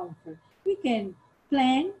 international conference. We can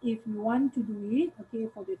plan if we want to do it, okay,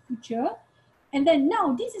 for the future. And then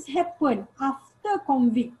now this has happened after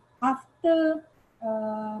COVID, after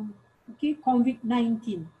okay,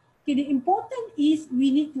 COVID-19. Okay, the important is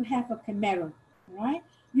we need to have a camera, right?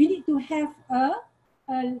 We need to have a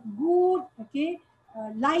good, okay,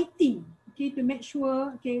 lighting, okay, to make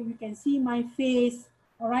sure, okay, we can see my face,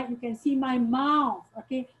 all right, you can see my mouth,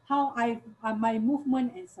 okay, how my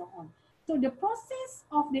movement and so on. So the process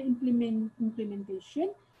of the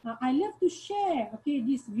implementation, I love to share, okay,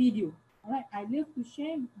 this video, all right, I love to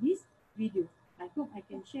share this video. I hope I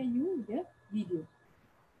can share you the video.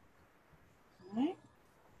 Right.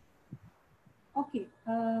 Okay.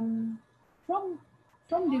 From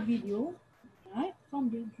the video, right? From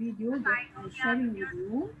the video that I'm sharing with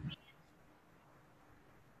you.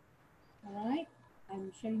 All right.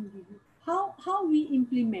 I'm sharing with you how we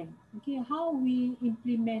implement. Okay. How we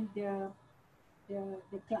implement the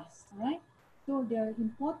class. All right. So the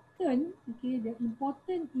important. Okay. The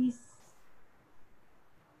important is.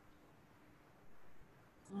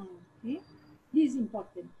 Okay. This is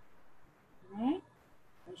important. All right.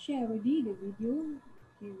 I share already the video,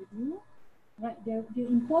 okay, with you. Right, the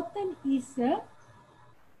important is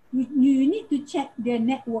you need to check the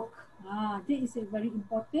network. That is a very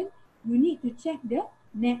important. You need to check the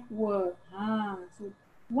network. So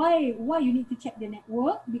why you need to check the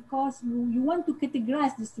network? Because you want to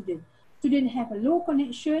categorize the student. Student have a low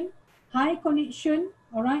connection, high connection,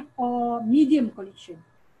 all right, or medium connection.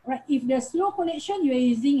 All right, if there's slow connection, you are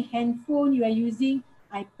using handphone, you are using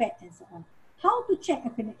iPad and so on. How to check a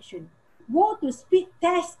connection? Go to speed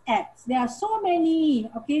test apps. There are so many,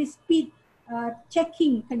 okay, speed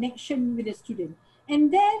checking connection with the student.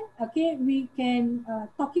 And then, okay, we can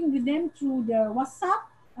talking with them through the WhatsApp,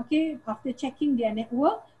 okay, after checking their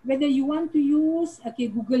network, whether you want to use, okay,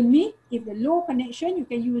 Google Meet. If the low connection, you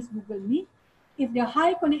can use Google Meet. If the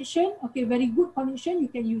high connection, okay, very good connection, you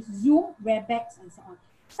can use Zoom, WebEx, and so on.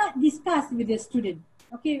 Start discuss with the student,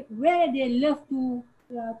 okay, where they love to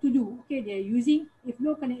do. Okay, they're using, if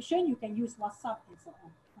no connection, you can use WhatsApp and so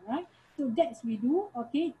on. All right. So that's we do,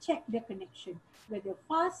 okay, check the connection, whether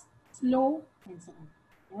fast, slow, and so on.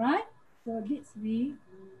 All right. So this we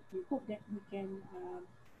hope that we can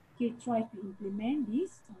okay, try to implement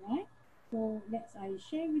this. All right. So I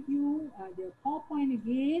share with you the PowerPoint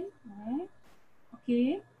again. All right.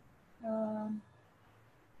 Okay. Um,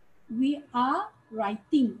 we are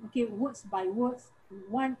writing, okay, words by words,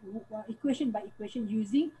 one equation by equation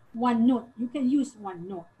using OneNote. You can use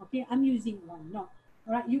OneNote, okay? I'm using OneNote.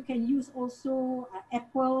 All right, you can use also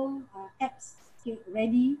Apple apps, okay,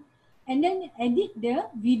 ready. And then edit the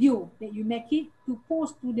video that you make it to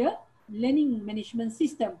post to the learning management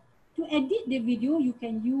system. To edit the video, you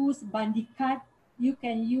can use Bandicut, you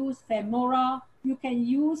can use Femora, you can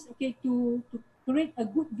use, okay, to create a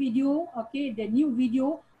good video, okay, the new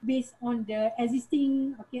video based on the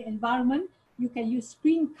existing, okay, environment. You can use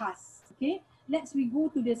screencast, okay. We go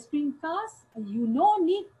to the screencast. You no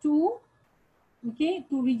need to, okay,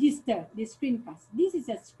 to register the screencast. This is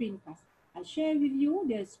a screencast. I share with you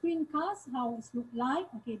the screencast, how it look like.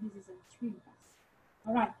 Okay, this is a screencast.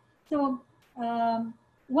 All right. So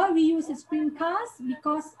why we use a screencast?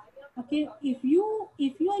 Because, okay, if you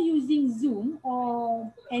are using Zoom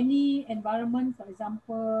or any environment, for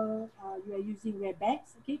example, you are using WebEx,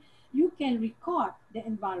 okay, you can record the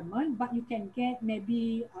environment, but you can get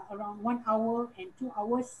maybe around 1 hour and 2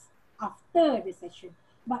 hours after the session.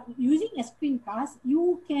 But using a screencast,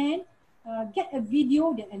 you can get a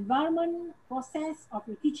video, the environment process of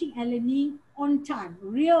your teaching and learning on time,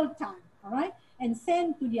 real time, all right, and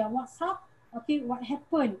send to their WhatsApp, okay, what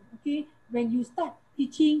happened, okay, when you start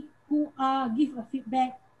teaching, who are give a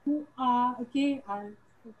feedback, who are, okay,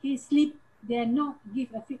 sleep, they not give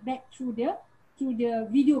a feedback through the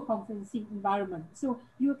video conferencing environment. So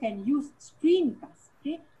you can use screencast,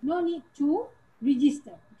 okay, no need to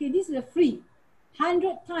register, okay, this is a free.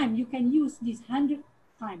 100 times you can use this 100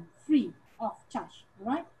 times free of charge,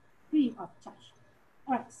 all right? Free of charge.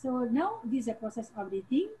 All right, so now this is a process of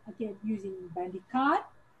editing, okay, using Bandicut,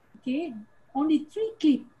 okay, only 3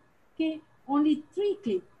 clips, okay, only 3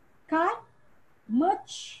 clips, cut,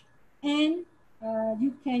 merge, and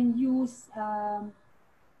you can use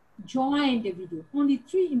join the video. Only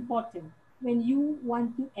 3 important when you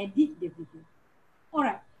want to edit the video. All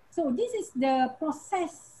right, so this is the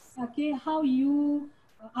process, okay, how you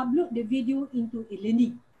upload the video into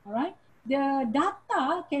e-learning. All right, the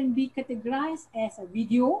data can be categorized as a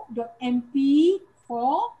video,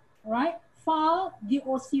 .mp4, right, file,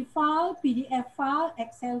 doc file, pdf file,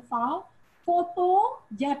 excel file, photo,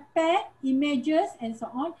 jpeg, images, and so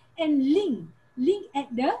on, and link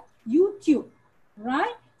at the YouTube,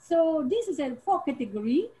 right? So this is a 4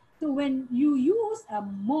 category. So when you use a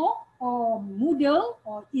MOOC or Moodle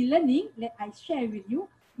or e-learning, let I share with you,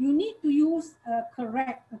 you need to use a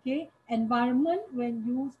correct, okay, environment when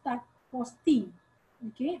you start posting.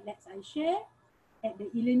 Okay, let's I share at the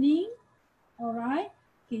e-learning. All right.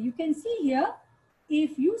 Okay, you can see here,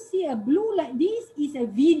 if you see a blue like this, is a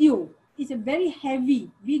video. It's a very heavy.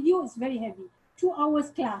 Video is very heavy. 2 hours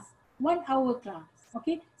class, 1 hour class.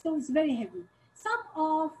 Okay, so it's very heavy. Some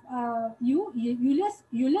of you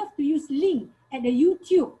love to use link at the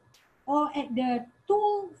YouTube or at the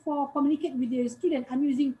tool for communicate with the student. I'm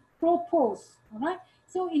using Propose, all right?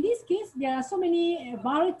 So in this case, there are so many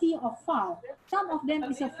variety of file. Some of them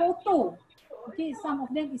is a photo, okay? Some of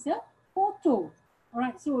them is a photo, all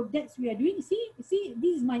right? So that's we are doing. See,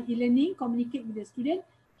 this is my e-learning, communicate with the student.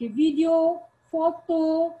 Okay, video,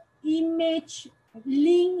 photo, image,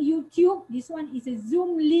 link, YouTube. This one is a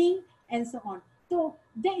Zoom link, and so on. So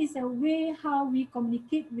that is a way how we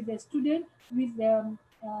communicate with the student with the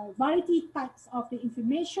variety types of the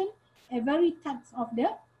information and variety types of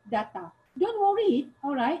the data. Don't worry,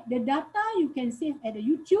 all right, the data you can save at the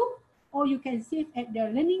YouTube or you can save at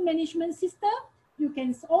the learning management system. You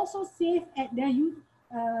can also save at the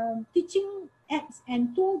teaching apps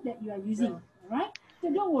and tools that you are using. All right.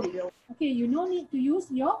 So don't worry. Okay, you no need to use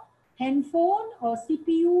your handphone or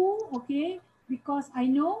CPU. Okay, because I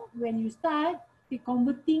know when you start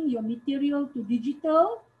converting your material to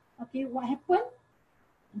digital, okay, what happened?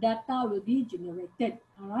 Data will be generated.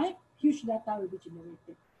 All right, huge data will be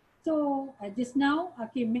generated. So just now,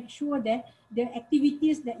 okay, make sure that the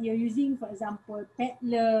activities that you're using, for example,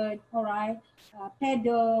 Padlet, all right,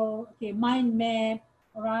 Paddle, okay, mind map,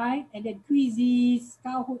 all right, and then quizzes,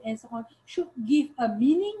 Kahoot, and so on, should give a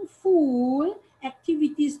meaningful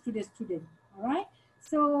activities to the student. All right.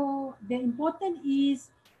 So the important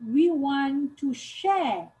is we want to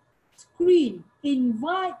share screen,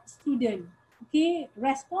 invite student, okay,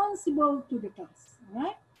 responsible to the class. All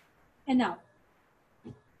right. And now,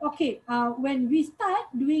 okay, when we start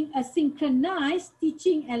doing a synchronized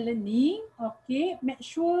teaching and learning, okay, make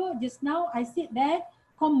sure just now I said that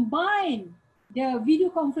combine the video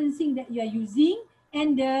conferencing that you are using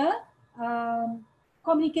and the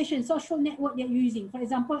communication, social network that you're using. For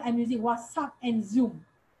example, I'm using WhatsApp and Zoom.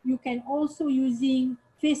 You can also using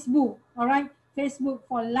Facebook, all right? Facebook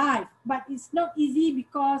for live, but it's not easy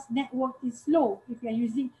because network is slow if you're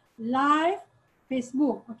using live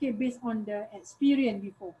Facebook, okay, based on the experience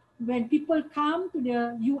before. When people come to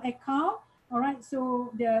the U account, all right,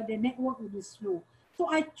 so the network will be slow. So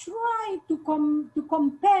I try to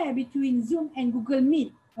compare between Zoom and Google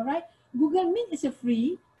Meet, all right. Google Meet is a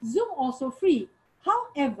free, Zoom also free.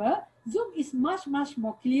 However, Zoom is much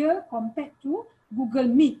more clear compared to Google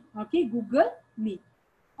Meet, okay, Google Meet.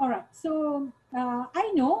 All right, so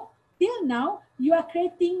I know till now you are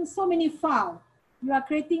creating so many files. You are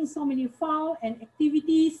creating so many files and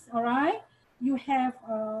activities, all right? You have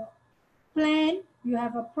a plan, you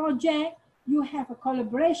have a project, you have a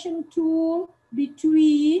collaboration tool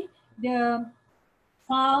between the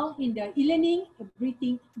file in the e-learning,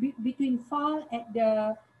 between file at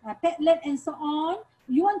the Padlet and so on.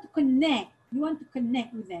 You want to connect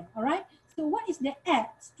with them, all right? So what is the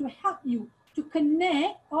apps to help you to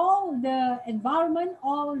connect all the environment,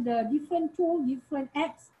 all the different tools, different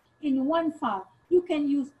apps in one file? You can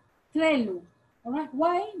use Trello, all right?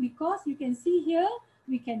 Why? Because you can see here,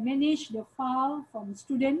 we can manage the file from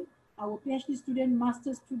student, our PhD student,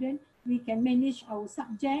 master student. We can manage our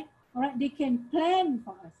subject, all right? They can plan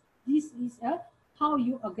for us. This is how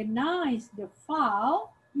you organize the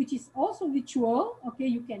file, which is also virtual, okay?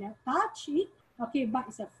 You can touch it, okay, but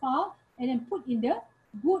it's a file, and then put in the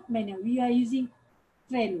good manner. We are using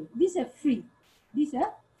Trello. These are free. These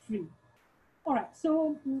are free. All right.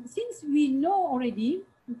 So since we know already,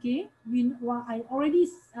 okay, I already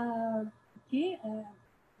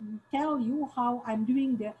tell you how I'm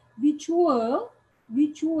doing the virtual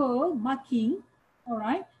marking. All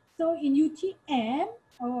right. So in UTM,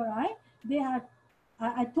 all right, they are.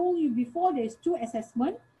 I told you before. There's 2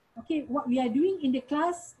 assessment. Okay, what we are doing in the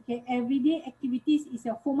class, okay, everyday activities is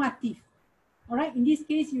a formative. All right, in this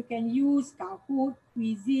case, you can use Kahoot,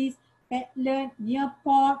 quizzes, Padlet,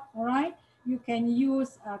 Nearpod, all right. You can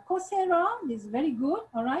use Coursera, this is very good,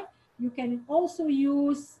 all right. You can also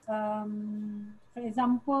use, for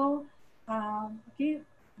example,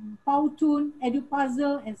 Powtoon,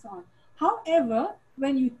 EduPuzzle, and so on. However,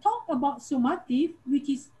 when you talk about summative, which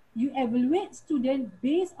is you evaluate students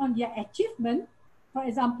based on their achievement, for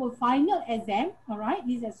example, final exam, all right,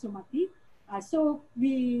 these are summative. So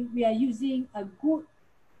we are using a good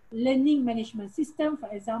learning management system, for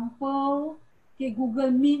example, okay,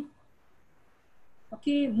 Google Meet,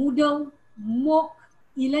 okay, Moodle, MOOC,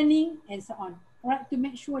 e-learning, and so on. All right, to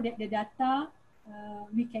make sure that the data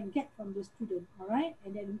we can get from the student, all right,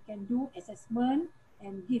 and then we can do assessment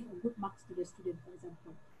and give a good marks to the student, for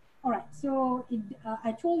example. All right, so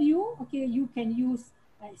I told you, okay, you can use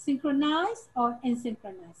synchronized or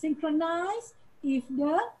asynchronized. Synchronized if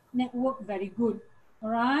the network very good, all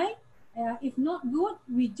right. If not good,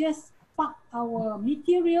 we just park our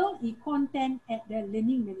material, content at the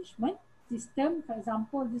learning management system. For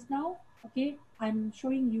example, just now, okay, I'm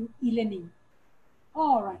showing you e-learning.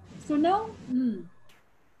 All right, so now,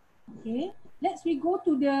 okay, we go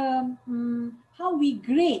to the how we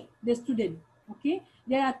grade the student. Okay,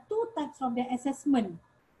 there are 2 types of the assessment,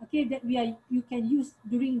 okay, that you can use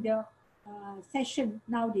during the session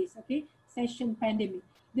nowadays, okay, session pandemic.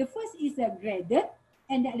 The first is a graded,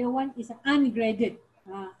 and the other one is ungraded.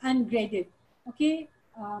 Okay,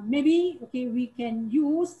 maybe, okay, we can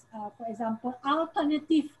use, for example,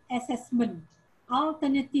 alternative assessment, all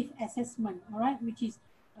right, which is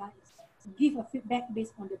give a feedback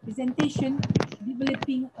based on the presentation,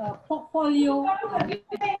 developing a portfolio,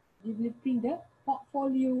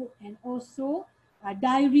 and also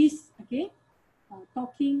diaries, okay,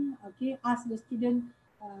 talking, okay, ask the student,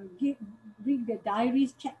 bring the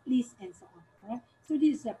diaries, checklist, and so on. Right? So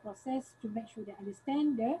this is a process to make sure they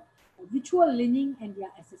understand the virtual learning and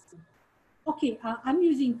their assessment. Okay, I'm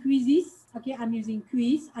using quizzes. Okay, I'm using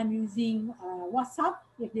quiz. I'm using WhatsApp.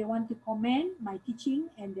 If they want to comment my teaching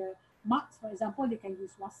and the marks, for example, they can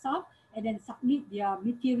use WhatsApp and then submit their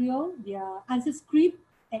material, their answer script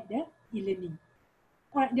at the e-learning.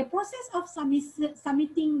 All right, the process of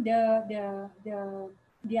submitting the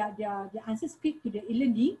answer script to the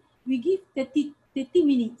e-learning, we give 30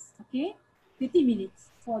 minutes, okay? 30 minutes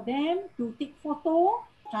for them to take photo,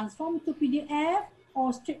 transform to PDF,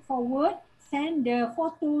 or straightforward, send the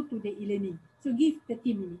photo to the e-learning. So give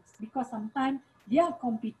 30 minutes because sometimes their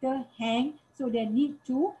computer hang, so they need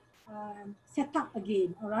to set up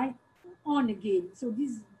again, all right? On again. So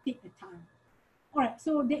this take the time. All right,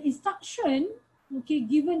 so the instruction, okay,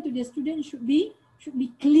 given to the student should be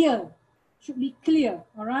clear,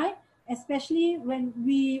 all right? Especially when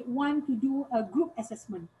we want to do a group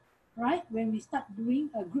assessment, right? When we start doing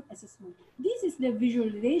a group assessment. This is the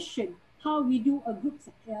visualization, how we do a group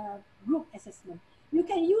assessment. You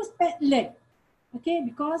can use Padlet, okay,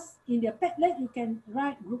 because in the Padlet you can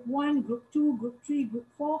write group 1, group 2, group 3, group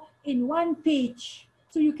 4 in one page.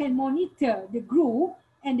 So you can monitor the group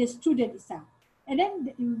and the student itself. And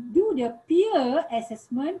then you do the peer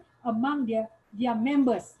assessment among their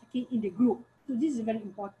members, okay, in the group. So this is very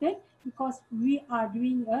important because we are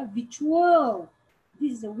doing a virtual.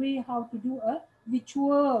 This is the way how to do a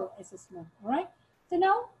virtual assessment, all right? So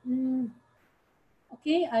now,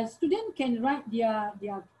 okay, a student can write their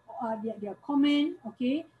comment,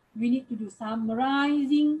 okay? We need to do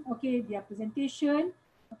summarizing, okay, their presentation,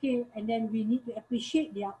 okay, and then we need to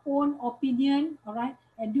appreciate their own opinion, all right,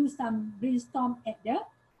 and do some brainstorm at the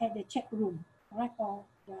chat room, all right, or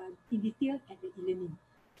in detail at the e-learning.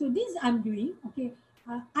 So this I'm doing, okay.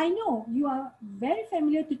 I know you are very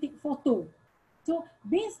familiar to take photo. So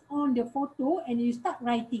based on the photo and you start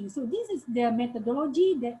writing. So this is the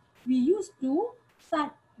methodology that we use to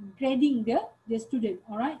start grading the student,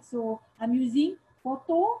 all right. So I'm using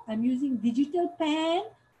photo, I'm using digital pen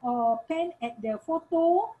or pen at the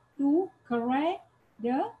photo to correct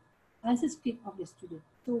the answer script of the student.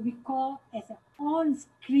 So we call as an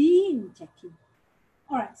on-screen checking.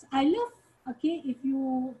 All right, so I love, okay, if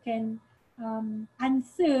you can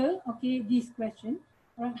answer, okay, this question.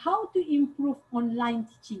 All right, how to improve online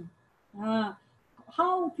teaching? How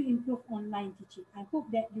to improve online teaching? I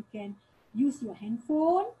hope that you can use your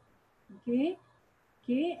handphone, okay,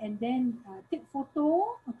 and then take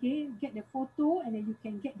photo, okay, get the photo, and then you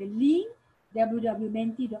can get the link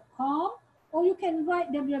www.menti.com, or you can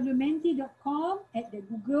write www.menti.com at the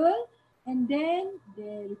Google, and then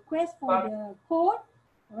the request for the code,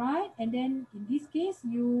 right? And then in this case,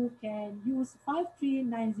 you can use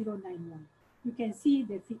 539091. You can see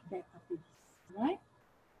the feedback after this, right?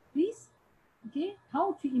 Please, okay,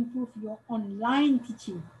 how to improve your online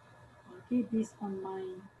teaching, okay, based on my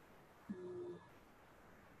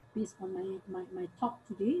my talk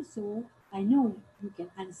today. So I know you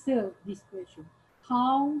can answer this question.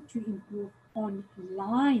 How to improve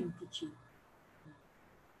online teaching?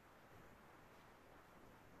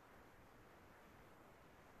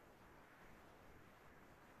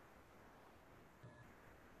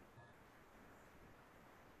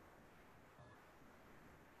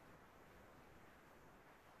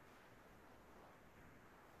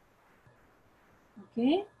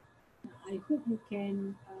 Okay, I hope you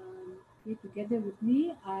can be together with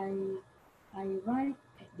me. I write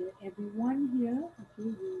at everyone here.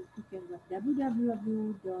 Okay, you can write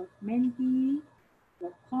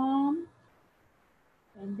www.menti.com,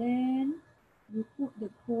 and then you put the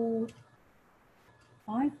code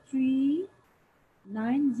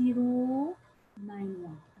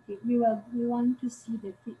 539091. Okay, we want to see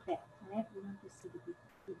the feedback. Right, we want to see the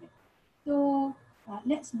feedback. So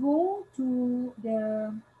let's go to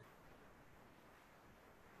the.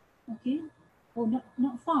 Okay. Oh,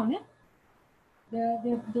 not found.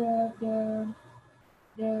 The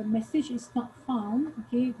message is not found.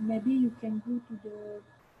 Okay. Maybe you can go to the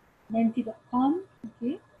menti.com.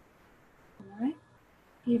 Okay. All right.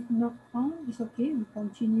 If not found, it's okay. We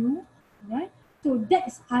continue. All right. So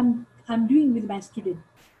that's I'm doing with my student.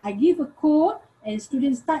 I give a code and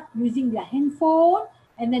students start using their handphone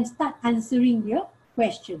and then start answering their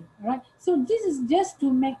question. All right. So this is just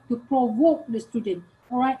to provoke the student.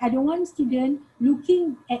 All right, I don't want students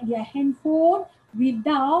looking at their handphone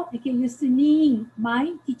without listening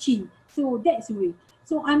my teaching. So that's the way.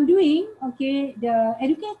 So I'm doing the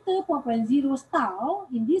educator 4.0 style.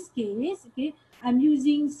 In this case, I'm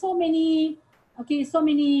using so many okay, so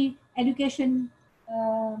many education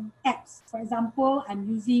apps. For example, I'm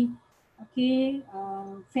using, okay,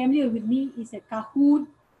 familiar with me is a Kahoot,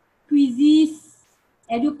 Quizzes,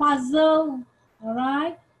 EduPuzzle, all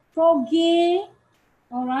right, Froggy,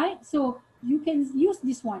 all right. So you can use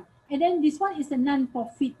this one. And then this one is a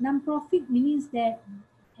non-profit. Non-profit means that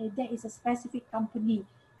there is a specific company,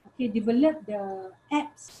 okay, develop the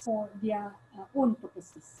apps for their own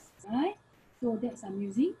purposes, right? So that's I'm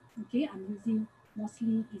using. Okay, I'm using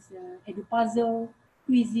mostly is EduPuzzle,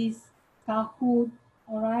 Quizzes, Kahoot,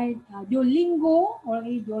 all right, Duolingo, all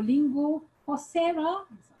right, Duolingo, Coursera,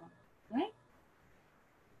 and so on, right?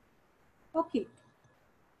 Okay.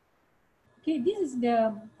 Okay, this is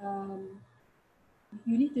the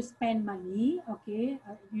you need to spend money. Okay,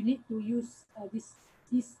 you need to use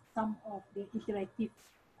this some of the interactive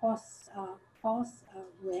course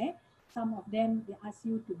where some of them they ask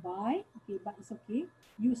you to buy. Okay, but it's okay.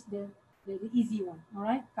 Use the easy one. All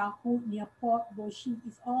right, Kahoot, Nearport, Boshi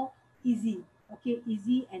is all easy. Okay,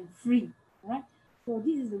 easy and free. All right. So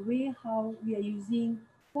this is the way how we are using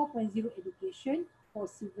 4.0 education for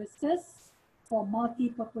services, for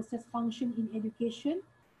multi-purposes function in education,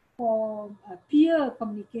 for peer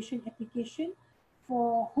communication application,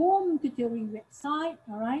 for home tutoring website,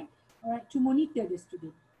 all right, to monitor the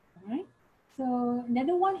student, all right. So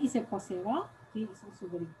another one is a Coursera, okay, it's also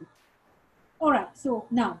very good. All right, so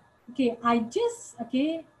now, okay, I just,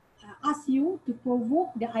 okay, ask you to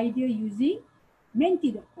provoke the idea using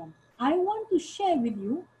menti.com. I want to share with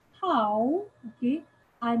you how, okay,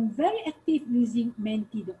 I'm very active using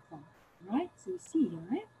menti.com, right? So you see here,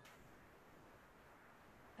 right?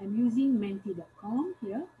 I'm using menti.com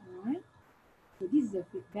here, all right? So this is the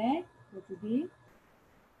feedback for today.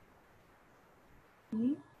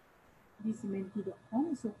 Okay, this is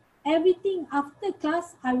menti.com. So everything after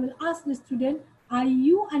class, I will ask the student, are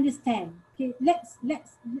you understand? Okay, let's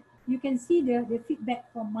you can see the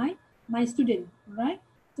feedback from my student, right?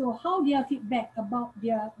 So how their feedback about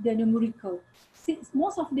their numerical. Since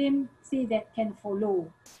most of them say that can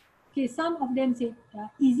follow. Okay, some of them say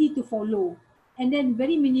easy to follow, and then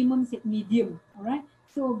very minimum say medium. All right.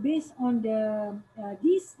 So based on the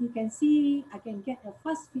this, you can see I can get a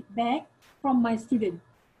fast feedback from my student,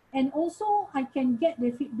 and also I can get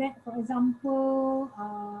the feedback. For example,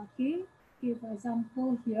 okay, for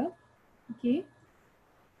example here, okay,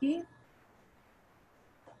 okay,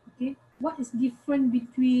 okay. What is different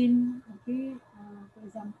between okay? For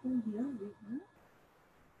example here, wait,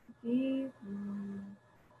 okay.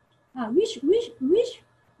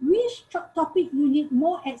 Which topic you need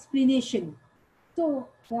more explanation? So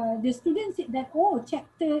the student said that, oh,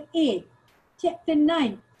 chapter 8, chapter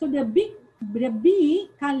 9. So the B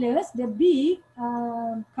colors, the B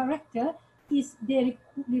character is they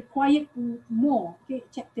required more, okay,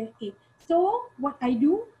 chapter 8. So what I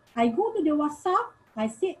do, I go to the WhatsApp, I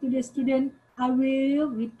say to the student, I will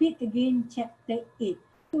repeat again chapter 8.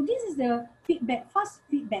 So this is the feedback, fast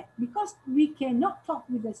feedback, because we cannot talk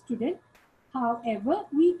with the student. However,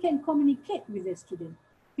 we can communicate with the student.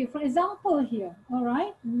 Okay, for example here, all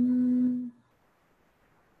right.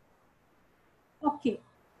 Okay,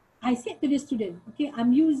 I said to the student, okay,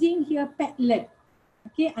 I'm using here Padlet.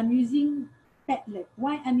 Okay, I'm using Padlet.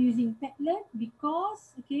 Why I'm using Padlet?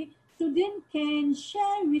 Because, okay, student can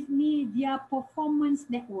share with me their performance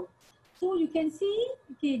network. So you can see,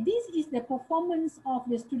 okay, this is the performance of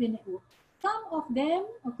the student network. Some of them,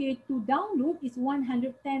 okay, to download is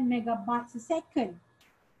 110 megabytes a second.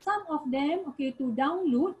 Some of them, okay, to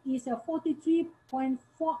download is a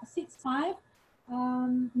 43.465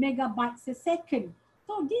 megabytes a second.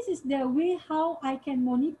 So this is the way how I can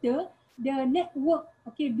monitor the network,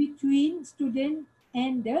 okay, between student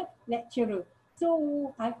and the lecturer.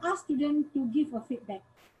 So I ask students to give a feedback.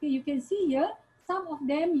 Okay, you can see here, some of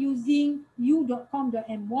them using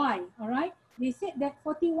u.com.my, all right? They said that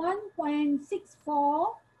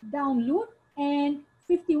 41.64 download and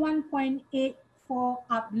 51.8 for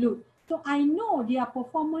upload. So I know their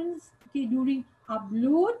performance, okay, during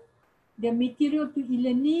upload the material to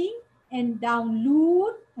e-learning and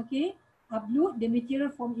download, okay, upload the material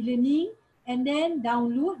from e-learning and then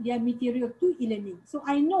download their material to e-learning. So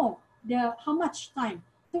I know how much time.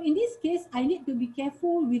 So in this case, I need to be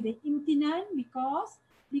careful with the imtinan because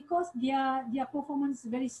their performance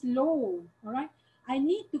is very slow. All right. I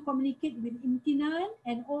need to communicate with imtinan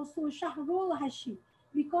and also Shahrul Hashim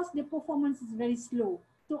because the performance is very slow.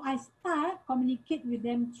 So I start communicate with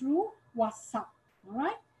them through WhatsApp. All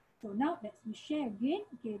right. So now let's share again.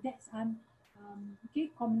 Okay, that's okay,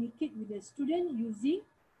 communicate with the student using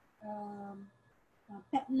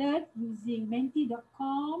Padlet, using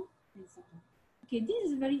menti.com and so on. Okay,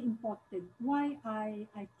 this is very important. Why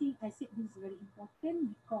I think I said this is very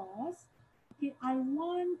important because, okay, I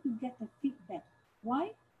want to get a feedback.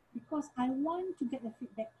 Why? Because I want to get a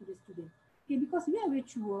feedback to the student. Okay, because we are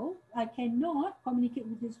virtual, I cannot communicate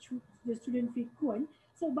with the student frequent.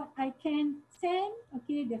 So, but I can send,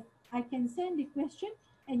 okay, I can send the question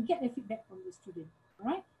and get a feedback from the student. All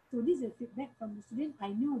right. So this is a feedback from the student. I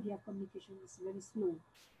know their communication is very slow.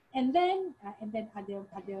 And then other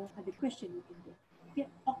question you can do. Okay,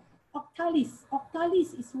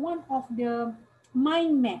 Octalis is one of the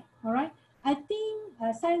mind map. All right, I think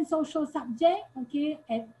science social subject. Okay,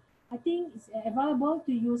 and I think it's available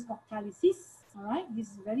to use Octalysis. All right, this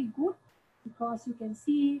is very good because you can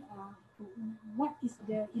see what is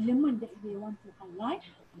the element that they want to highlight.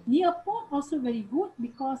 Nearport also very good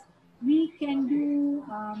because we can do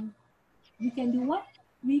what?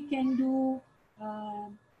 We can do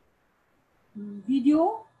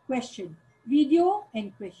video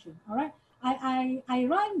and question. All right, I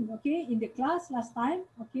run, okay, in the class last time,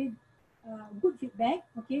 okay, good feedback,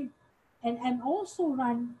 okay, and I'm also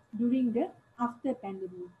run during the after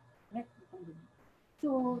pandemic, right?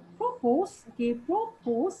 So propose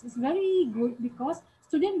is very good because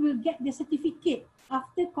student will get the certificate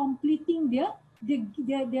after completing the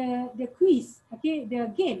quiz, okay,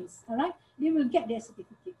 the games. All right, they will get their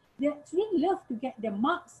certificate. The student love to get the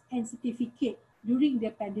marks and certificate during the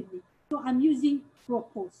pandemic. So I'm using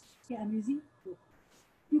propose. Okay, I'm using propose.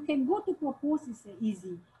 You can go to propose, it's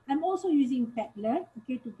easy. I'm also using Padlet,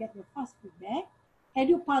 okay, to get the fast feedback.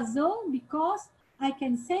 Edu puzzle because I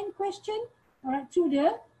can send question, all right, through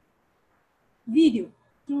the video.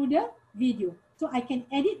 So I can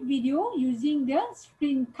edit video using the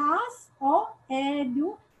screencast or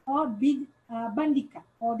Edu or Bandika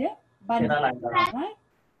or the Bandika, right?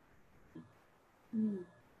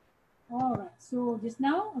 All right, so just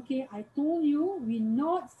now, okay, I told you we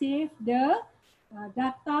not save the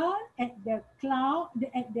data at the cloud,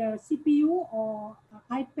 at the CPU or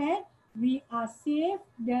iPad. We are save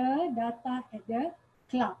the data at the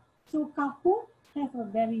cloud. So Kahoot have a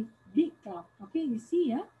very big cloud. Okay, you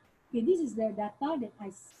see, okay, this is the data that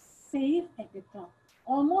I save at the cloud.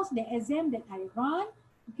 Almost the exam that I run,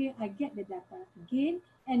 okay, I get the data again.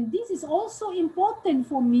 And this is also important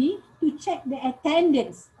for me to check the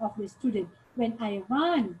attendance of the student when I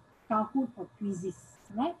run Kahoot or quizzes,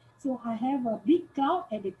 right? So I have a big cloud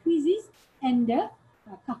at the quizzes and the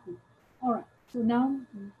Kahoot. All right. So now,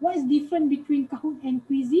 what is different between Kahoot and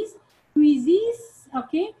quizzes? Quizzes,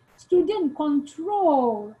 okay, student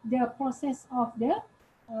control the process of the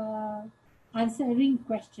answering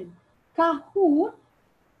question. Kahoot,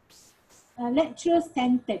 lecturer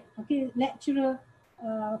centered, okay, lecturer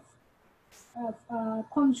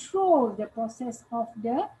control the process of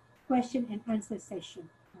the question and answer session.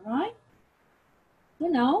 All right. So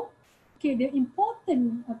now, okay, the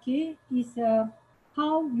important, okay, is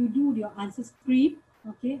how you do your answer script.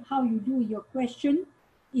 Okay, how you do your question.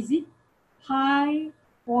 Is it high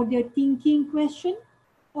order thinking question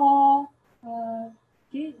or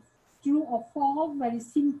okay, true or false, very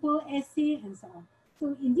simple essay and so on.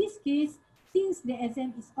 So in this case, since the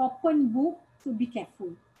exam is open book, so be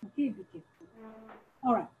careful. Okay, be careful.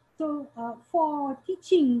 All right. So for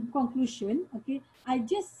teaching conclusion, okay, I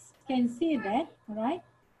just can say that, all right,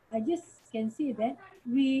 I just can say that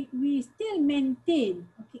we still maintain,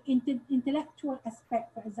 okay, intellectual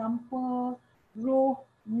aspect, for example, growth,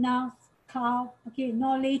 nous, count, okay,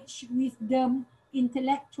 knowledge, wisdom,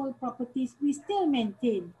 intellectual properties, we still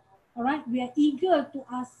maintain. All right, we are eager to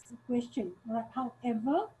ask question. All right,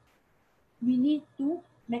 however, we need to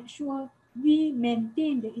make sure we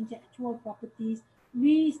maintain the intellectual properties.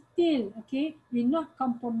 We still, okay, we not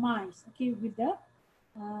compromise, okay, with the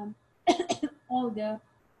all the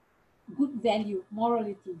good value,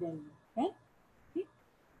 morality value. Okay? Okay,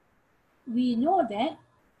 we know that,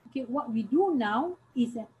 okay, what we do now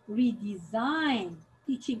is a redesign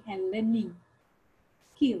teaching and learning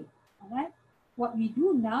skill. All right, what we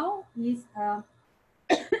do now is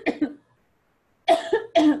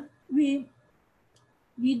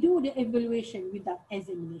we do the evaluation without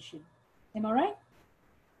examination. Am I right?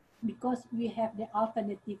 Because we have the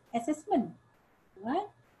alternative assessment, right?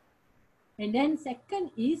 And then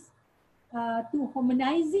second is to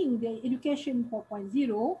harmonizing the education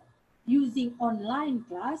 4.0 using online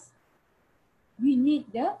class, we need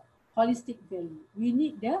the holistic value. We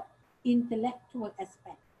need the intellectual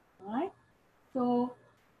aspect, right? So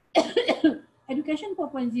education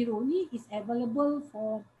 4.0 is available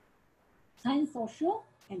for science, social,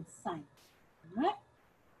 and science, right?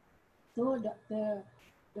 So Dr.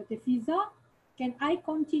 Fiza, can I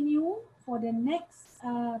continue for the next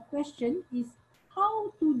question is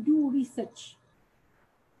how to do research.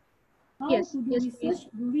 How Yes, to do yes, research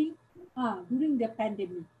please. during the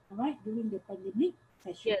pandemic, all right, during the pandemic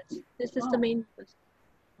session. Yes, this is the main question.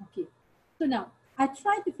 Okay, so now I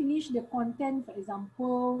try to finish the content. For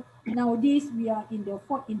example, nowadays we are in the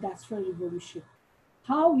fourth industrial revolution.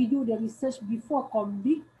 How we do the research before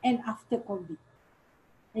COVID and after COVID.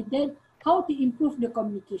 And then how to improve the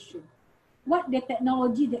communication. What the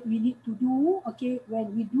technology that we need to do, okay,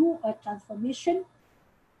 when we do a transformation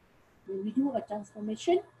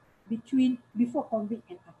between before COVID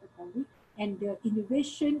and after COVID, and the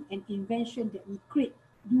innovation and invention that we create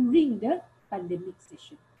during the pandemic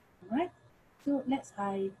session. All right. So let's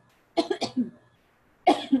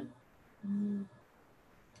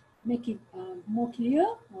make it more clear.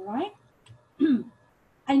 All right.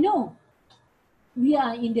 I know we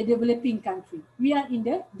are in the developing country.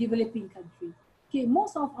 Okay,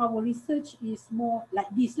 most of our research is more like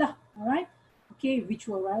this lah. All right. Okay,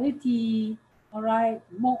 virtual reality. All right,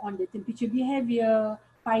 more on the temperature behavior,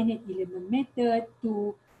 finite element method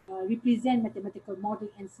to represent mathematical model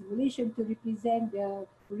and simulation to represent the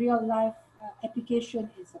real life application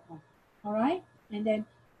and so on. All right, and then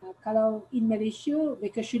kalau in Malaysia,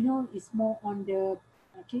 vocational is more on the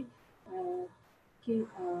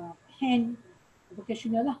hand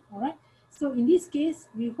vocational lah. All right. So in this case,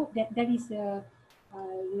 we hope that there is a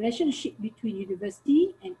relationship between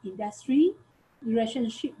university and industry,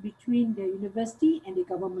 relationship between the university and the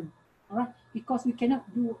government. All right, because we cannot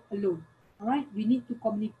do alone. All right, we need to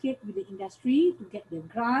communicate with the industry to get the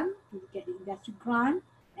grant,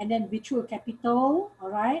 and then virtual capital. All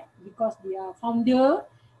right, because they are founder,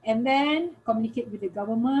 and then communicate with the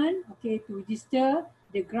government. Okay, to register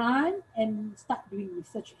the grant and start doing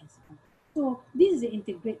research and so on. So this is the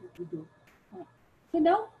integrate that we do. All right. So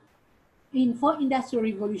now, for industrial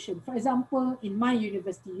revolution, for example, in my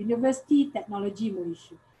university, University Technology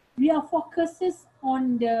Malaysia, we are focuses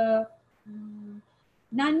on the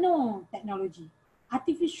nanotechnology,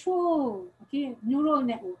 artificial, neural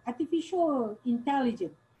network, artificial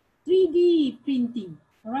intelligence, 3D printing,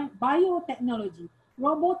 all right, biotechnology,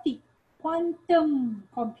 robotic, quantum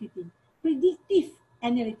computing, predictive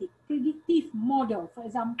analytics, predictive model, for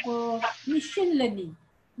example, machine learning,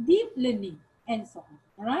 deep learning, and so on,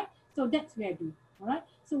 all right? So that's where I do, all right?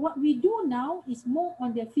 So what we do now is more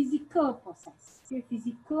on the physical process,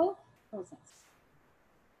 physical process.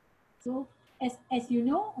 So as you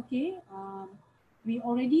know, we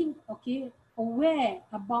already, aware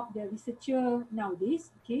about the researcher nowadays,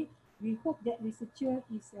 we hope that researcher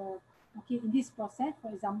is, in this process,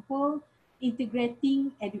 for example,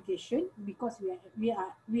 integrating education, because we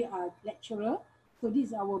are lecturer. So this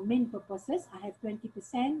is our main purposes. I have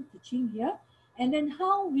 20% teaching here. And then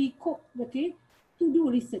how we cope, to do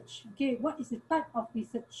research. What is the type of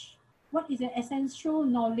research? What is the essential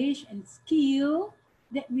knowledge and skill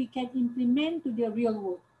that we can implement to the real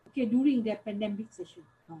world, during the pandemic session,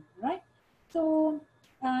 right? So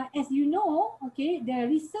as you know, the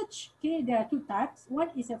research, there are two types.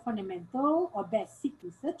 One is a fundamental or basic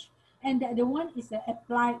research, and the other one is the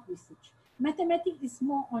applied research. Mathematics is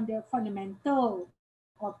more on the fundamental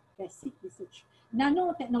or basic research.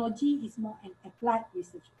 Nanotechnology is more an applied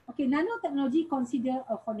research. Nanotechnology consider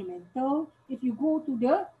a fundamental. If you go to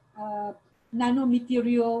the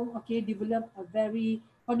nanomaterial, develop a very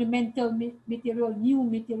fundamental material, new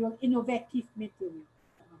material, innovative material.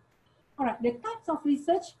 All right, the types of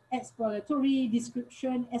research: exploratory,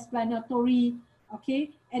 description, explanatory,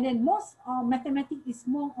 and then most mathematics is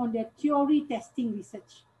more on the theory testing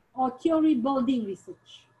research or theory building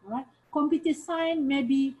research. All right, computer science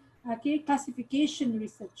maybe classification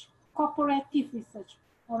research, cooperative research.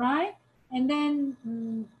 All right, and then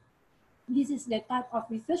this is the type of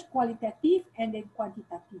research: qualitative and then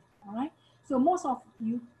quantitative. All right. So most of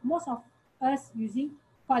us using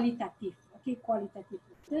qualitative, qualitative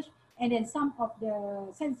research, and then some of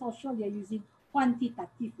the science social, they are using quantitative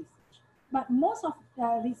research. But most of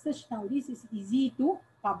the research nowadays is easy to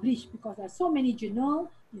publish because there are so many journals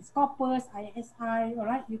in Scopus, ISI. All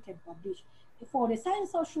right, you can publish. For the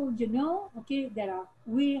science social journal, there are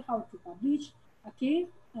ways how to publish.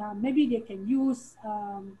 Maybe they can use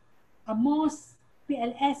AMOS,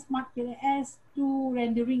 PLS, Smart PLS to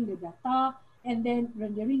rendering the data and then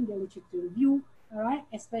rendering the literature review, all right,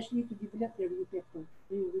 especially to develop the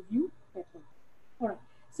review paper. All right.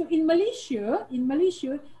 So in Malaysia,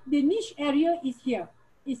 the niche area is here.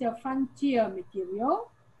 It's a frontier material,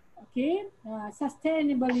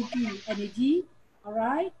 sustainability energy, all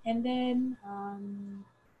right, and then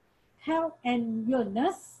health and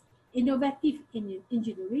wellness, innovative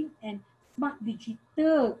engineering, and smart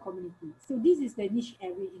digital community. So this is the niche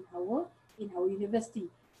area in our in our university.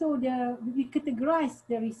 So we categorize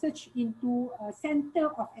the research into a center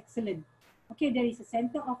of excellence. Okay, there is a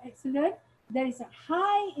center of excellence. There is a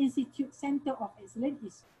high institute center of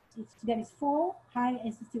excellence. There is 4 high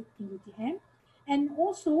institute in UTM. And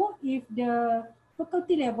also, if the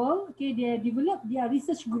faculty level, okay, they develop their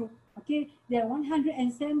research group. Okay, there are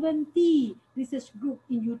 170 research group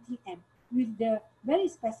in UTM with the very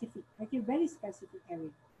specific, very specific area.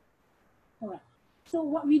 All right. So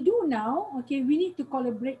what we do now, okay, we need to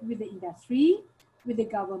collaborate with the industry, with the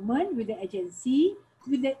government, with the agency,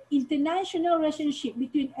 with the international relationship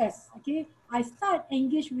between us. Okay, I start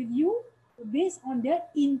engage with you based on the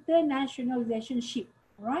international relationship.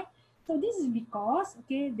 All right. So this is because,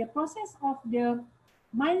 okay, the process of the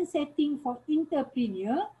mind setting for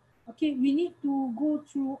entrepreneur, okay, we need to go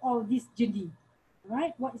through all this journey. All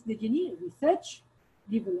right. What is the journey? Research,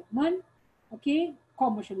 development, okay,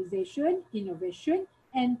 commercialization, innovation,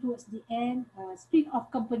 and towards the end,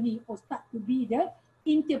 spin-off company or start to be the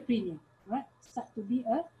entrepreneur, right? Start to be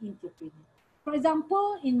a entrepreneur. For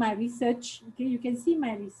example, in my research, okay, you can see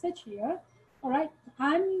my research here. All right,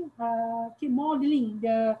 I'm modeling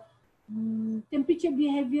the temperature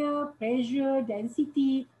behavior, pressure,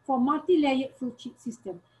 density for multi-layered flow chip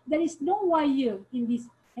system. There is no wire in this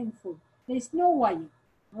handphone. There is no wire,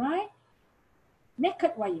 right?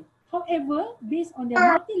 Naked wire. However, based on the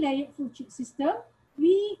multi-layered flow chip system,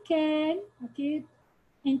 we can, okay,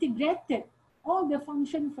 integrated all the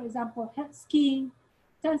function, for example, head skin,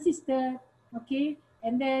 transistor, okay,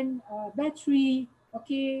 and then battery,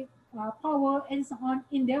 okay, power, and so on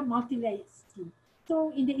in the multi-layered scheme.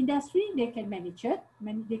 So in the industry, they can manage it,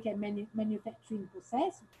 they can manufacturing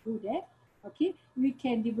process, do that, okay. We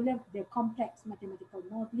can develop the complex mathematical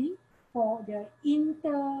modeling for the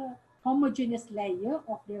homogeneous layer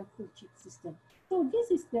of the full chip system. So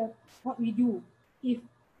this is what we do. If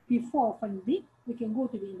before funding, we can go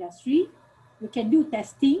to the industry, we can do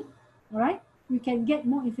testing, all right? We can get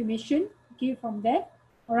more information, okay, from there,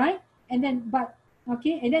 all right? And then,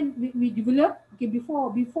 and then we develop, okay,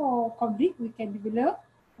 before conflict, we can develop,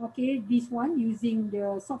 okay, this one using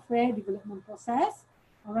the software development process,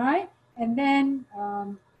 all right? And then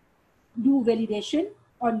do validation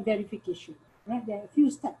on verification, right? There are a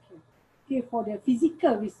few steps here, okay, for the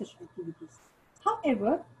physical research activities.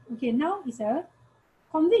 However, okay, now is a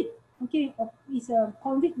COVID, okay, it's a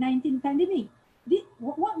COVID-19 pandemic.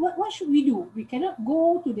 What should we do? We cannot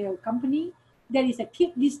go to the company. There is a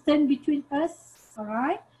keep distance between us, all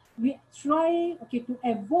right? We try, okay, to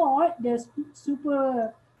avoid the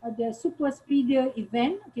super spreader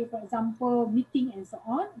event, okay, for example, meeting and so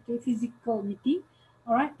on, okay, physical meeting,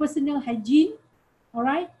 all right, personal hygiene, all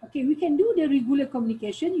right, okay, we can do the regular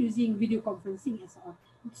communication using video conferencing and so on.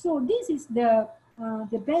 So this is the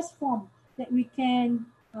best form that we can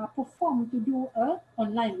perform to do a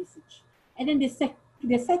online research. And then the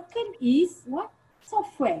second is what?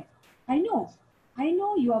 Software. I know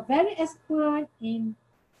you are very expert in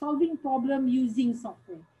solving problem using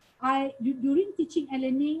software. During teaching and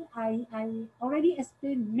learning, I already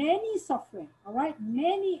explained many software, all right,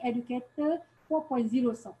 many educator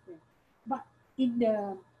 4.0 software. But in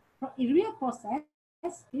real process,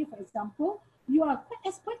 okay, for example, you are quite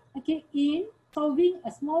expert, okay, in solving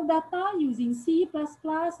a small data using C++,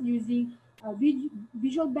 using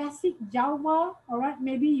Visual Basic, Java, all right,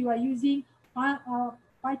 maybe you are using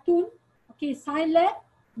Python, okay, Scilab,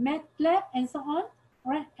 MATLAB, and so on,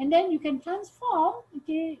 all right, and then you can transform,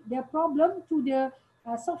 okay, the problem to the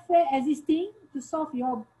software existing to solve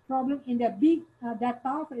your problem in the big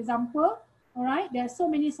data, for example, all right, there are so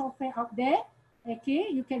many software out there, okay,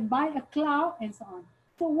 you can buy a cloud and so on.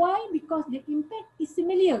 So why? Because the impact is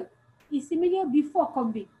similar. It's similar before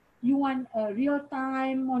COVID. You want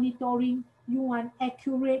real-time monitoring, you want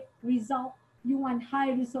accurate result, you want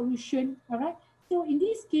high resolution, all right? So in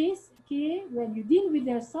this case, okay, when you deal with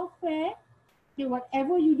the software, okay,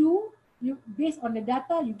 whatever you do, you based on the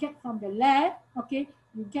data you get from the lab, okay,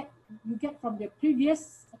 you get from the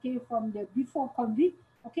previous, okay, from the before COVID,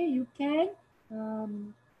 okay, you can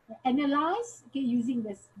analyze, okay, using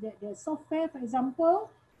the software, for example,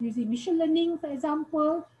 using machine learning, for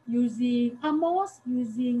example, using Amos,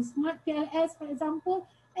 using Smart PLS, for example,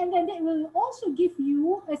 and then that will also give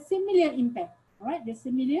you a similar impact, all right, the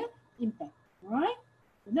similar impact, all right?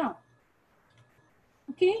 Now,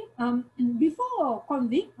 okay, before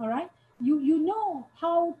COVID, all right, you know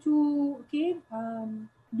how to, okay,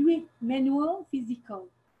 do it manual, physical.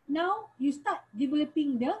 Now you start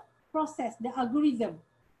developing the process, the algorithm,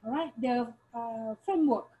 all right, the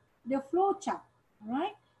framework, the flow chart, all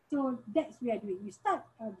right. So that's what we are doing. We start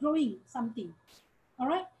drawing something, all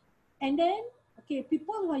right, and then okay,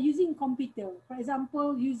 people who are using computer, for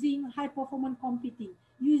example, using high performance computing,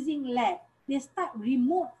 using lab, they start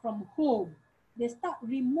remote from home. They start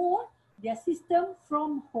remote their system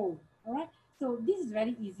from home. All right. So this is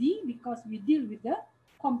very easy because we deal with the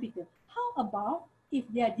computer. How about if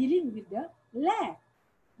they are dealing with the lab?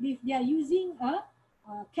 If they are using a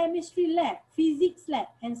chemistry lab, physics lab,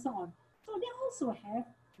 and so on. So they also have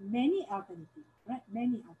many alternatives, right?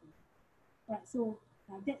 Many alternatives. Right. So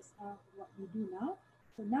that's what we do now.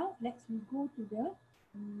 So now let's we go to the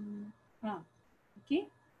okay.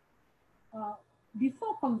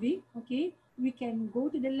 Before convict, okay, we can go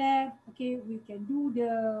to the lab, okay, we can do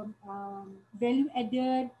the value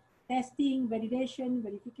added testing, validation,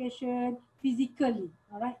 verification physically,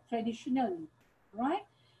 all right, traditionally, all right.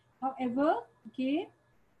 However, okay,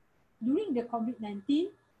 during the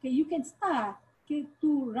COVID-19, okay, you can start, okay,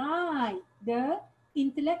 to write the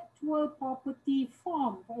intellectual property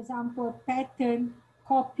form, for example, patent,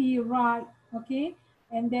 copyright, okay,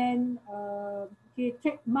 and then okay,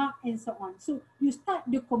 trademark and so on. So you start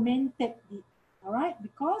documented it, all right,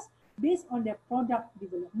 because based on the product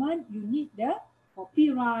development, you need the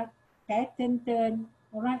copyright, patent,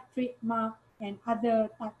 all right, trademark, and other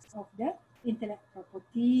types of the intellectual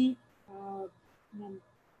property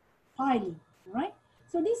filing, all right?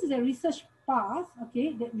 So this is a research path,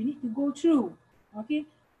 okay, that we need to go through, okay?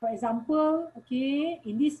 For example, okay,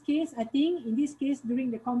 in this case, I think in this case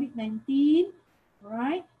during the COVID-19, all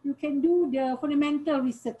right, you can do the fundamental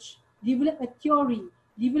research, develop a theory,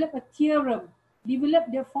 develop a theorem, develop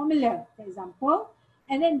the formula, for example,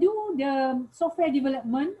 and then do the software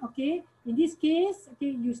development, okay? In this case,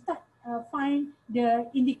 okay, you start find the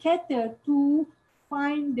indicator to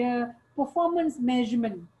find the performance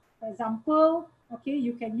measurement. For example, okay,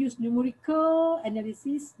 you can use numerical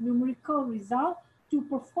analysis, numerical result to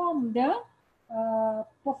perform the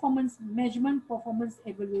performance measurement, performance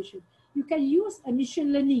evaluation. You can use a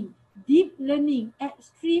machine learning, deep learning,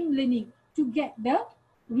 extreme learning to get the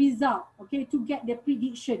result, okay, to get the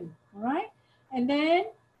prediction, all right? And then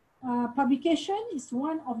publication is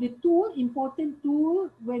one of the important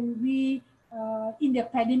tool when we in the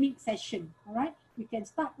academic session, all right? We can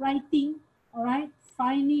start writing, all right,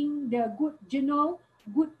 finding the good journal,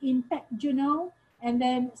 good impact journal, and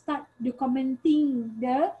then start documenting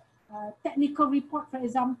the technical report, for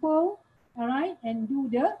example, all right, and do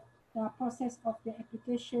the process of the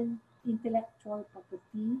application intellectual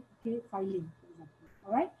property, okay, filing, for example,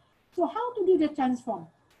 all right. So how to do the transform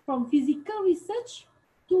from physical research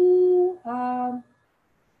to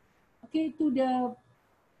okay, to the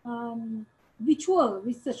virtual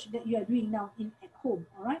research that you are doing now at home,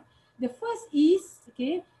 all right. The first is,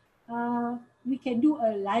 okay, we can do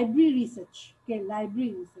a library research, okay,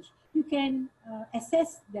 library research. You can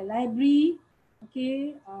access the library,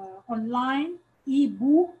 okay, online,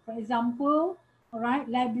 e-book, for example, all right.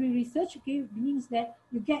 Library research, okay, means that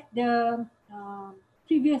you get the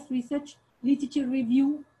previous research, literature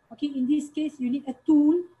review, okay. In this case, you need a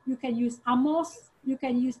tool. You can use Amos, you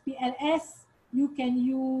can use PLS, you can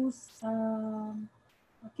use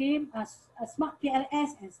okay, a smart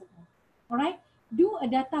PLS and so on. All right, do a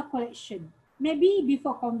data collection. Maybe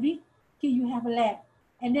before COVID, okay, you have a lab,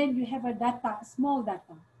 and then you have a data, small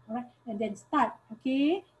data. All right, and then start,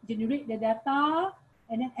 okay, generate the data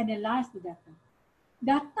and then analyze the data.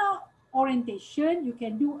 Data orientation, you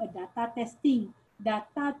can do a data testing,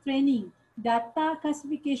 data training, data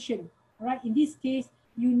classification. All right, in this case,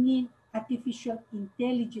 you need artificial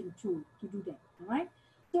intelligence tool to do that. All right.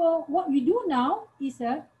 So what we do now is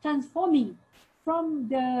transforming from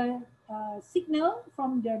the signal,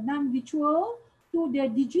 from the non-visual to the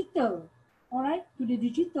digital. All right, to the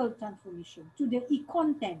digital transformation, to the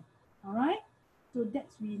e-content. All right. So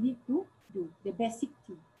that's we need to do the basic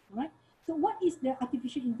thing. All right. So what is the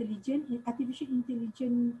artificial intelligence? Artificial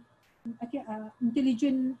intelligence, okay,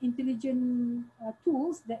 intelligent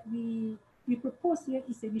tools that we propose here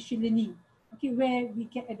is a machine learning. Okay, where we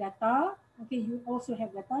get a data. Okay, you also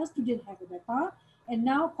have data. Students have a data, and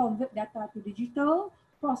now convert data to digital.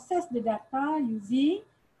 Process the data using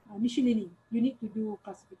machine learning. You need to do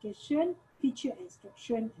classification, feature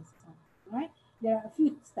extraction, and so on. Right? There are a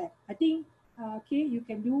few steps. I think. Okay, you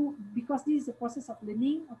can do, because this is a process of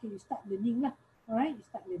learning. Okay, you start learning lah. All right, you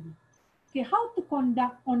start learning. Okay, how to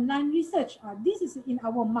conduct online research? This is in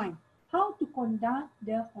our mind. How to conduct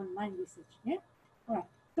the online research? Yeah. All right.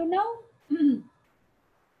 So now,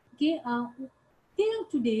 okay, till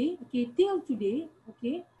today, okay,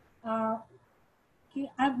 okay,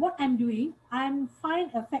 what I'm doing, I'm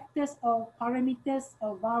find a factors or parameters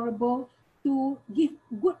or variable to give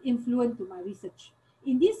good influence to my research.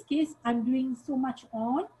 In this case, I'm doing so much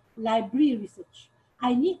on library research.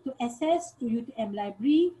 I need to access to UTM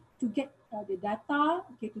library to get the data,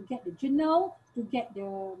 okay, to get the journal, to get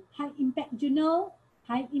the high impact journal,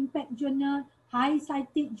 high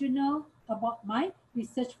cited journal about my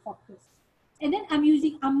research focus. And then I'm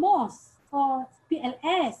using AMOS or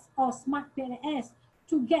PLS or Smart PLS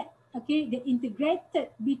to get, okay, the integrated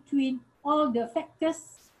between all the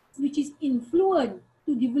factors which is influent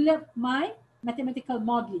to develop my mathematical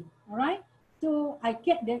modeling, all right? So I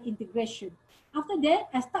get the integration. After that,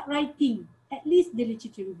 I start writing at least the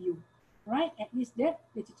literature review, right? At least the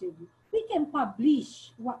literature review. We can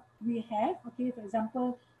publish what we have, okay, for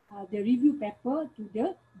example, the review paper to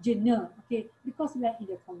the journal, okay, because we are in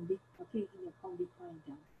the convict, okay, in the convict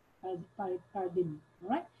paradigm, all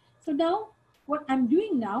right? So now, what I'm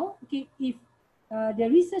doing now, okay, if the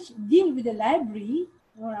research deal with the library,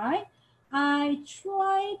 all right, I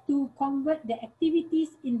try to convert the activities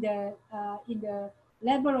in the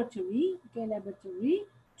laboratory, okay, laboratory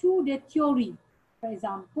to the theory. For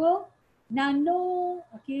example, nanomaterial,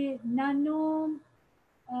 okay,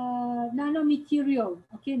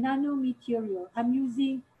 nanomaterial. I'm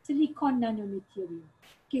using silicon nanomaterial.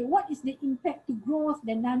 Okay, what is the impact to growth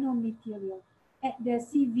the nanomaterial at the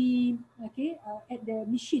CV, okay, at the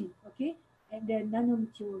machine, okay, at the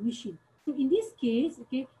nanomaterial machine. So in this case,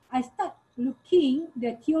 okay, I start looking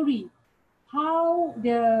the theory, how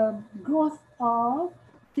the growth of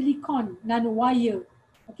silicon nanowire,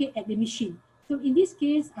 okay, at the machine. So in this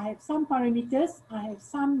case, I have some parameters, I have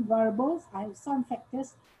some variables, I have some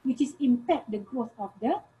factors which is impact the growth of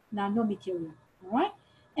the nanomaterial, all right?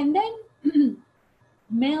 And then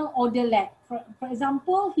mail order lab. For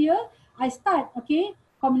example, here I start, okay,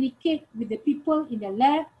 communicate with the people in the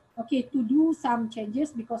lab, okay, to do some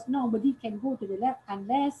changes because nobody can go to the lab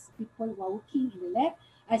unless people who are working in the lab.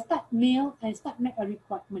 I start mail and start make a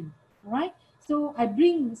requirement, all right? So I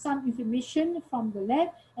bring some information from the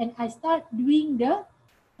lab and I start doing the,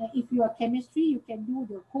 if you are chemistry, you can do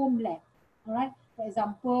the home lab, all right? For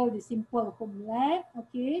example, the simple home lab,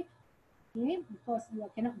 okay, because you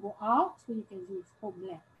cannot go out, so you can use home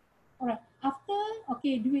lab. All right, after,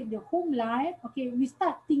 okay, doing the home lab, okay, we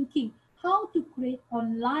start thinking how to create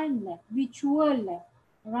online lab, virtual lab,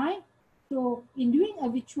 all right? So in doing a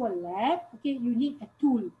virtual lab, okay, you need a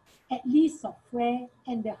tool, at least software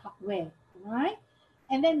and the hardware, all right?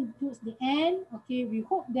 And then towards the end, okay, we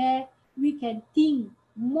hope that we can think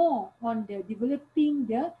more on the developing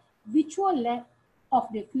the virtual lab of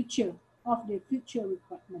the future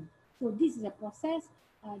requirement. So this is a process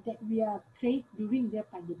that we are create during the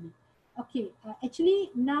pandemic. Okay, actually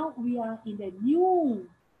now we are in the new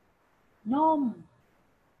norm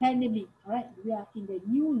pandemic, all right? We are in the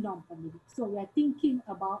new norm pandemic. So we are thinking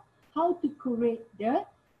about how to create the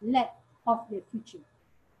lab of the future.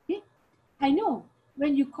 Okay, I know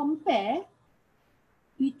when you compare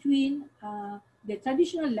between the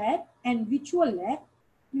traditional lab and virtual lab,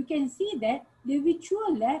 you can see that the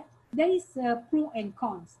virtual lab, there is a pro and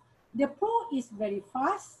cons. The pro is very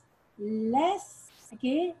fast, less,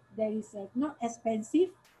 okay, there is not expensive,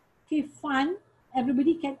 okay, fun,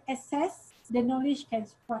 everybody can access, the knowledge can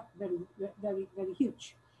spread very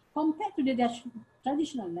huge. Compared to the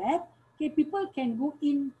traditional lab, okay, people can go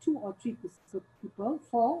in 2 or 3 people,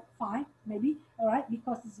 4, 5 maybe, all right,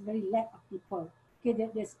 because it's very lack of people. Okay,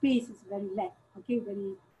 the space is very lack, okay,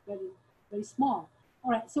 very small.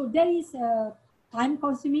 All right, so there is time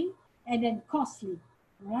consuming and then costly,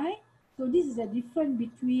 all right? So this is a difference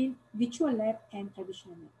between virtual lab and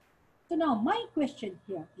traditional lab. So now my question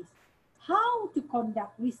here is, how to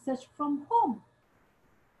conduct research from home?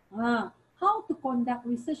 How to conduct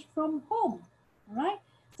research from home, all right?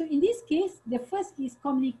 So in this case, the first is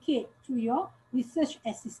communicate to your research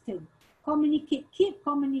assistant. Communicate, keep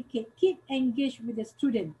engaged with the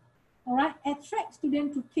student, all right? Attract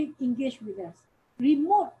student to keep engaged with us.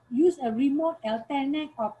 Remote, use a remote alternate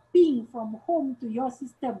or ping from home to your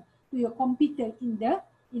system, to your computer in the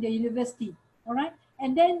university, all right?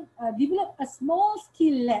 And then develop a small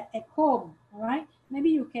skill lab at home, all right?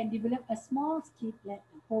 Maybe you can develop a small skill lab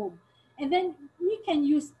at home. And then we can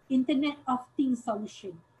use Internet of Things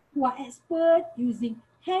solution, who are expert using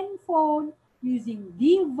handphone, using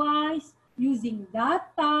device, using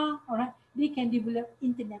data, all right? They can develop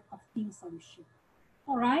Internet of Things solution,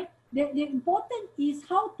 all right? The important is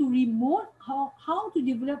how to remote, how to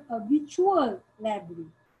develop a virtual library,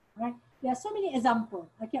 right? There are so many examples.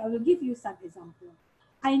 Okay, I will give you some examples.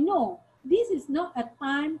 I know this is not a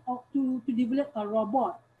time to develop a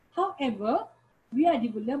robot. However, we are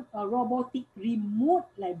developing a robotic remote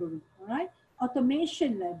library, all right?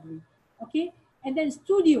 Automation library, okay? And then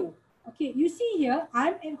studio, okay? You see here,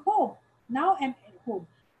 I'm at home. Now I'm at home.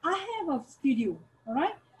 I have a studio, all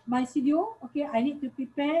right? My studio, okay, I need to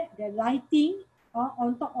prepare the lighting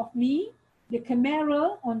on top of me, the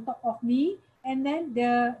camera on top of me, and then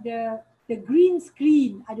the green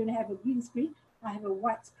screen. I don't have a green screen, I have a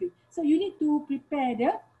white screen. So you need to prepare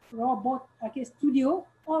the studio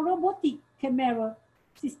or robotic camera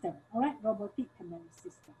system, all right? Robotic camera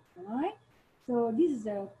system, all right? So this is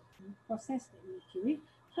a process that you do it.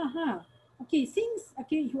 Haha. Okay, since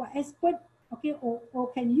you are expert,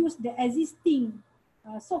 or can use the existing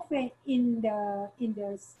software in the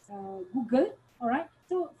Google, all right.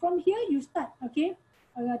 So from here you start,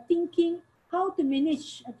 thinking how to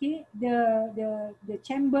manage, the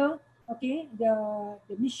chamber,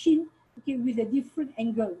 the machine, with a different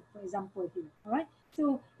angle, for example here, all right.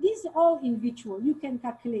 So these are all in virtual. You can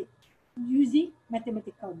calculate using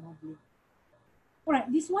mathematical modeling. All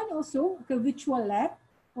right, this one also, virtual lab.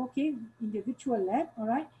 Okay, in the virtual lab, all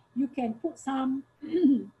right, you can put some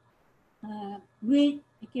weight,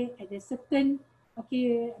 at a certain,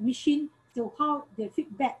 machine. So how the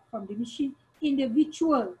feedback from the machine in the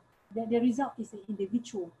virtual, the result is in the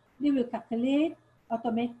virtual. They will calculate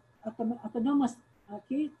autonomous,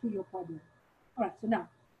 to your problem. All right, so now,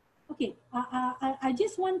 okay, I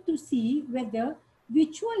just want to see whether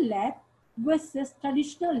virtual lab versus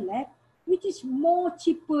traditional lab, which is more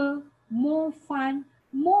cheaper, more fun,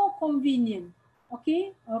 more convenient,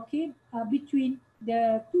 between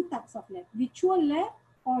the two types of lab, virtual lab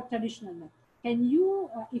or traditional lab. Can you,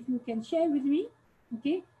 if you can share with me,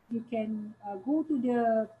 you can go to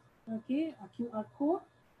the, QR code,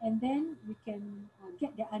 and then we can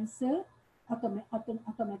get the answer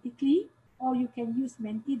automatically, or you can use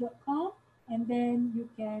menti.com, and then you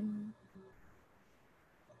can,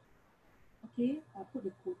 put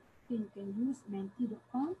the code. Okay, you can use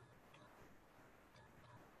menti.com,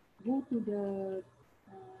 go to the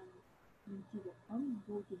menti.com,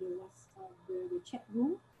 go to the the chat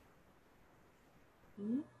room,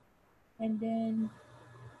 okay, and then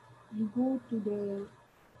you go to the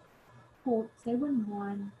code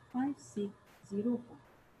 715605.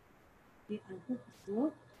 Okay, I hope it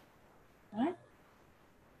works. Right?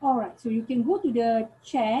 All right, so you can go to the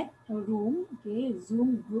chat room, okay,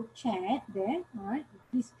 Zoom group chat there. All right,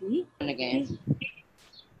 please click. Okay.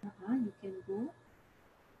 You can go.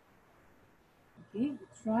 Okay,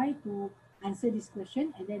 try to answer this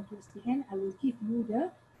question, and then towards the end, I will give you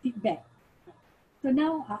the feedback. So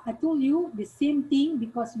now I told you the same thing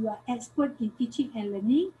because you are expert in teaching and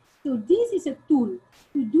learning. So this is a tool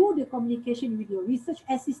to do the communication with your research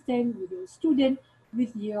assistant, with your student,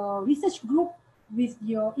 with your research group, with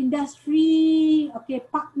your industry,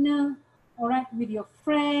 partner, all right, with your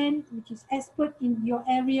friend, which is expert in your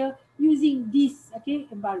area, using this,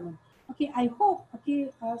 environment. Okay, I hope,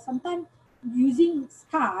 sometimes using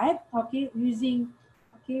Skype, using,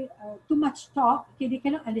 too much talk, they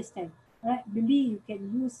cannot understand. Right, maybe you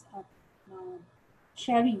can use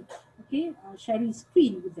sharing, sharing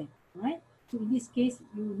screen with them, right? So in this case,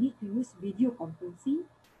 you need to use video conferencing,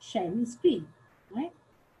 sharing screen, right?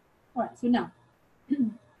 All right, so now,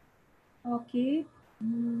 okay,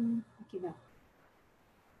 now.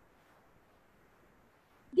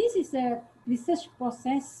 This is a research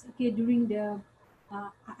process, during the,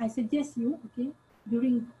 I suggest you,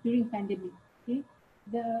 during pandemic,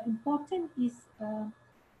 the important is,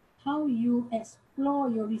 how you explore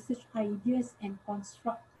your research ideas and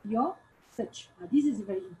construct your search. This is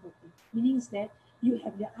very important. Meaning that you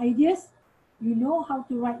have the ideas, you know how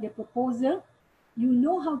to write the proposal, you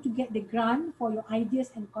know how to get the grant for your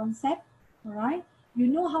ideas and concept, all right? You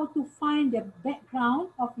know how to find the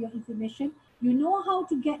background of your information. You know how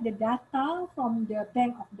to get the data from the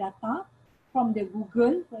bank of data, from the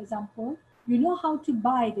Google, for example. You know how to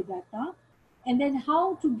buy the data, and then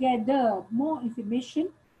how to gather more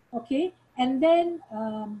information, and then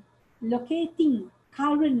locating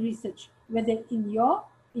current research, whether in your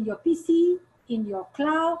PC, in your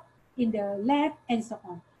cloud, in the lab, and so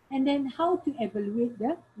on. And then how to evaluate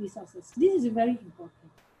the resources. This is very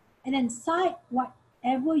important. And then cite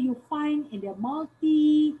whatever you find in the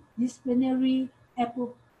multidisciplinary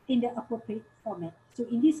in the appropriate format. So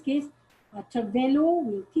in this case, Trevelo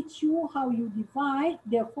will teach you how you divide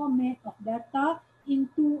the format of data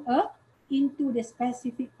into the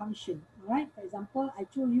specific function, right? For example, I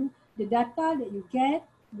told you the data that you get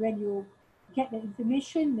when you get the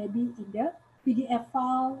information, maybe in the PDF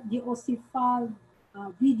file, DOC file,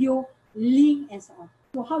 video, link, and so on.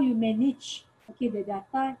 So how you manage, the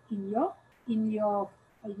data in your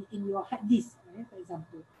hard disk, right, for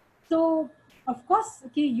example. So of course,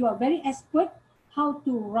 you are very expert how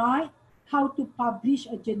to write, how to publish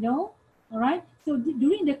a journal, All right. So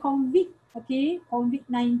during the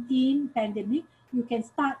COVID-19 pandemic, you can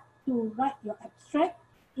start to write your abstract,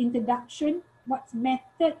 introduction, what's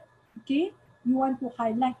method, okay, you want to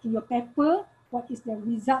highlight in your paper, what is the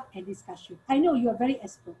result and discussion. I know you are very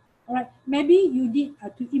expert. All right. Maybe you need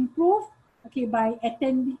to improve, okay, by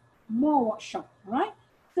attending more workshop. All right.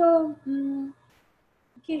 So,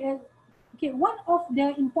 okay, one of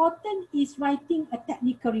the important is writing a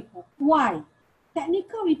technical report. Why?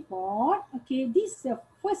 Technical report, okay, this is the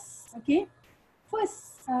first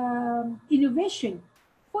innovation,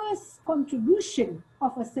 first contribution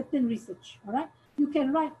of a certain research, all right? You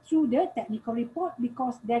can write through the technical report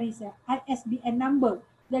because there is a ISBN number,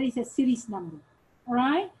 there is a series number, all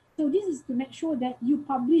right? So this is to make sure that you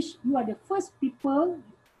publish, you are the first people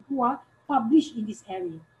who are published in this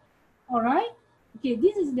area, all right? Okay,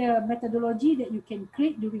 this is the methodology that you can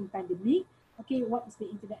create during pandemic. Okay, what is the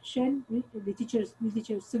introduction, literature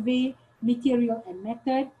survey, material and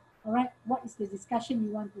method. All right, what is the discussion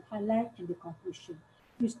you want to highlight and the conclusion.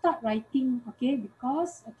 You start writing, okay,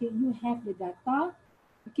 because, okay, you have the data,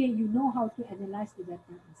 okay, you know how to analyze the data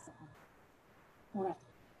and so on. All right.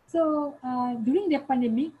 So during the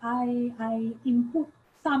pandemic, I input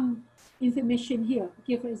some information here.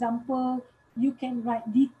 Okay, for example, you can write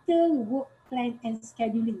detailed work plan and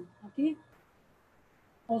scheduling. Okay.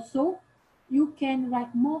 Also, you can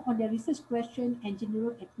write more on the research question and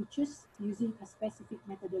general approaches using a specific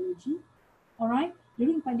methodology. All right.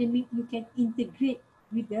 During pandemic, you can integrate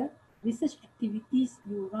with the research activities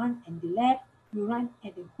you run in the lab, you run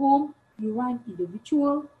at the home, you run in the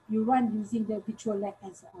virtual, you run using the virtual lab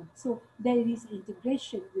and so on. So there is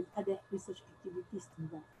integration with other research activities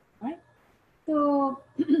involved, right? So,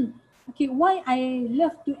 okay, why I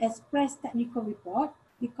love to express technical report?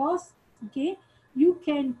 Because, okay, you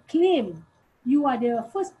can claim you are the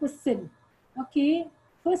first person, okay,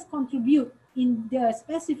 first contribute in the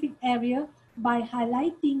specific area by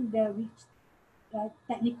highlighting the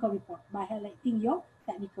technical report, by highlighting your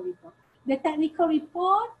technical report. The technical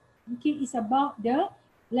report, okay, is about the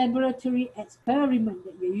laboratory experiment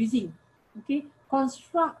that you're using. Okay,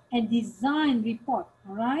 construct and design report.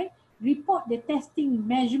 All right, report the testing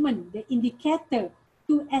measurement, the indicator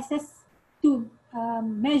to assess, to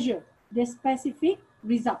measure the specific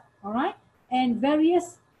result. All right, and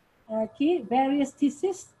various various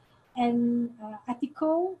thesis and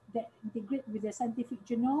article that integrate with the scientific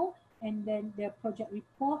journal, and then the project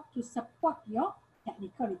report to support your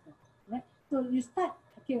technical report, right? So you start,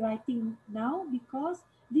 okay, writing now because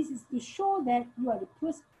this is to show that you are the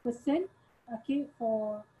first person, okay,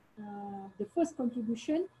 for the first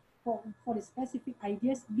contribution for the specific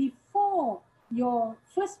ideas before your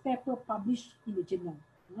first paper published in the journal,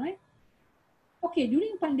 right? Okay,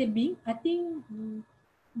 during pandemic, I think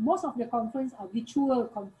most of the conference are virtual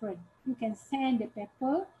conference. You can send the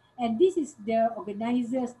paper, and this is the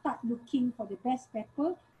organizers start looking for the best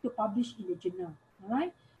paper to publish in the journal. All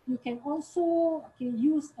right. You can also, okay,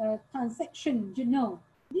 use a transaction journal.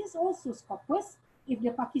 This also Scopus. If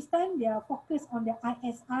the Pakistan, they are focused on the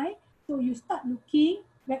ISI, so you start looking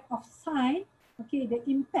Web of Science, okay, the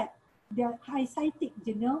impact, the high cited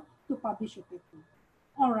journal to publish a paper.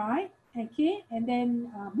 All right. Okay, and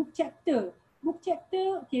then book chapter. Book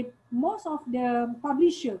chapter, okay, most of the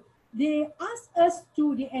publisher, they ask us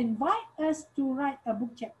to, they invite us to write a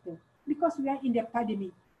book chapter because we are in the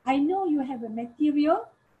pandemic. I know you have a material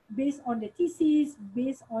based on the thesis,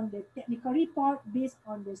 based on the technical report, based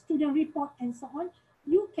on the student report and so on.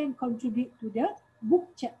 You can contribute to the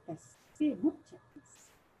book chapters, okay, book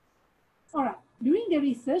chapters. All right, during the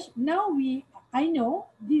research, now I know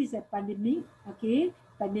this is a pandemic, okay,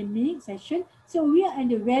 pandemic session. So we are in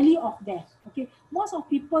the valley of death. Okay, most of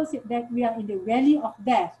people say that we are in the valley of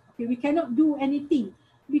death. Okay, we cannot do anything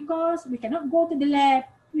because we cannot go to the lab,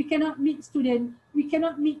 we cannot meet students, we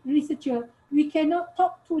cannot meet researcher, we cannot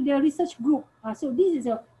talk to the research group. So this is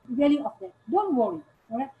a valley of death. Don't worry.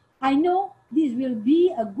 All right. I know this will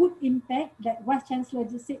be a good impact that Vice Chancellor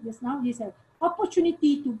just said just now. This is an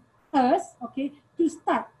opportunity to us, okay, to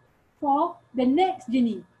start for the next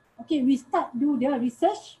journey. Okay, we start do the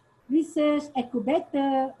research,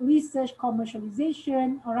 incubator, research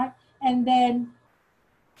commercialization, all right, and then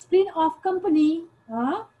spin off company,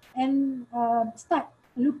 and start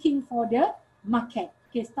looking for the market.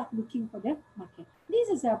 Okay, start looking for the market. This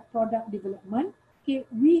is a product development. Okay,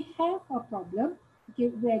 we have a problem, okay,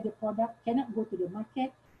 where the product cannot go to the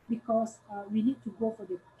market because we need to go for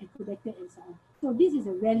the incubator and so on. So this is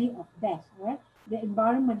a valley of death, right? The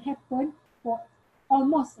environment happened for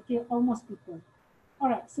almost people. All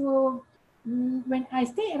right, so when I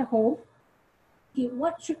stay at home, okay,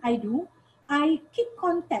 what should I do? I keep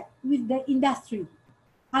contact with the industry.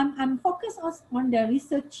 I'm focused on the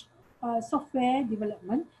research software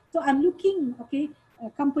development. So I'm looking, okay, a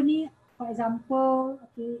company, for example,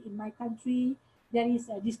 okay, in my country, there is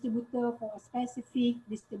a distributor for a specific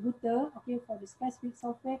distributor, okay, for the specific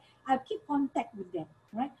software. I keep contact with them,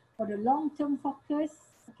 right? For the long-term focus,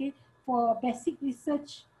 okay, for basic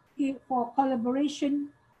research, okay, for collaboration,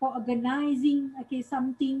 for organizing, okay,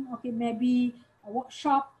 something, okay, maybe a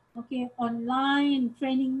workshop, okay, online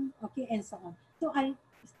training, okay, and so on. So I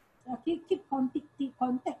keep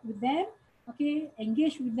contact with them, okay,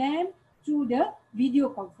 engage with them through the video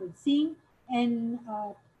conferencing and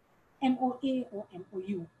MOA or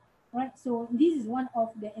MOU, right? So this is one of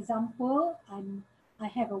the example. I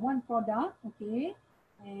have a one product, okay,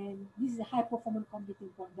 and this is a high performance computing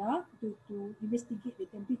product to investigate the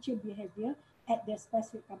temperature behavior at the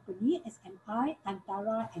specific company, SMI,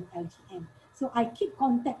 Antara, and LGM. So I keep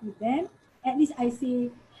contact with them. At least I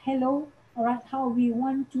say hello, all right, how we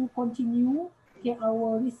want to continue, okay,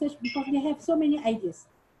 our research, because they have so many ideas.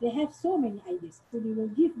 They have so many ideas. So they will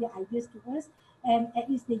give their ideas to us, and at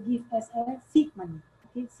least they give us a seed money.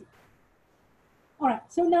 Okay, seed. All right.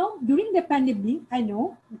 So now during the pandemic, I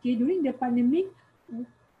know, okay, during the pandemic,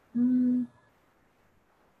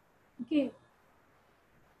 okay,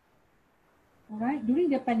 all right, during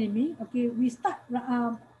the pandemic, okay, we start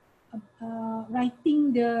writing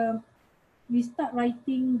the,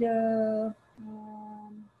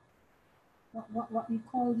 what we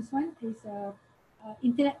call this one is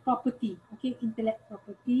intellect property. Okay, intellect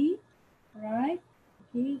property, right?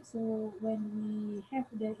 Okay, so when we have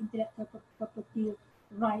the intellectual property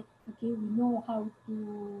right, okay, we know how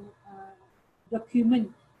to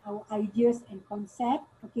document our ideas and concept,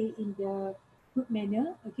 okay, in the good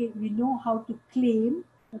manner. Okay, we know how to claim,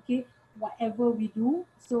 okay, whatever we do.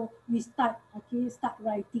 So we start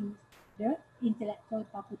writing the intellectual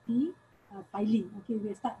property filing. Okay,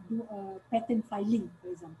 we start do patent filing, for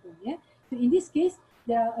example. Yeah. So in this case,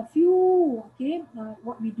 there are a few. Okay,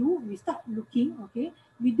 what we do, we start looking. Okay,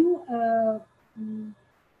 we do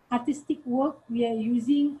artistic work. We are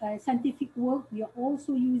using scientific work. We are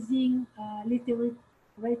also using literary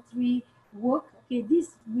work. Okay,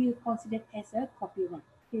 this will considered as a copyright.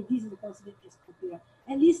 Okay, this is considered as copyright.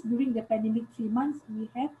 At least during the pandemic 3 months, we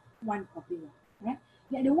have one copyright. Right.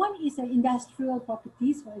 The other one is industrial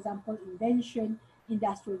properties, for example, invention,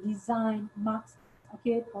 industrial design, marks,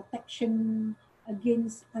 okay, protection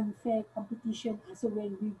against unfair competition. So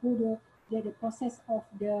when we go the process of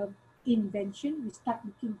the invention, we start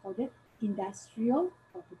looking for the industrial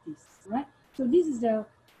properties, right? So this is the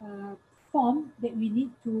form that we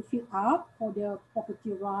need to fill up for the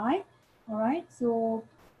property right, all right? So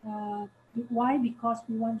why? Because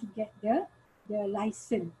we want to get the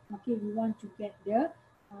license, okay? We want to get the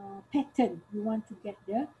patent, we want to get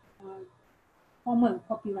the formal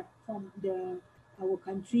copyright from our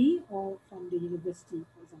country or from the university,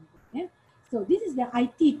 for example. Yeah. So this is the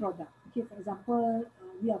IT product. Okay, for example,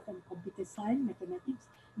 we are from computer science, mathematics.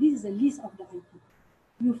 This is a list of the IT.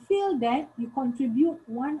 You feel that you contribute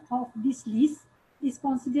one of this list is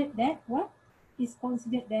considered that what? Is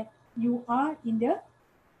considered that you are in the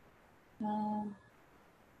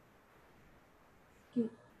okay.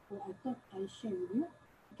 So I thought I share with you.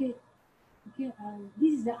 Okay. Okay,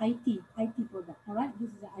 this is the IT product. All right, this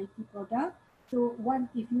is the IT product. So one,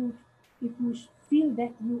 if you feel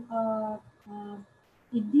that you are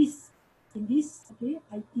in this okay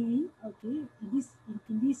IT, okay,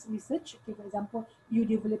 in this research, okay, for example, you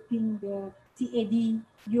developing the CAD,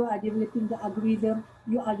 you are developing the algorithm,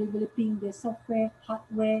 you are developing the software,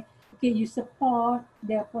 hardware. Okay, you support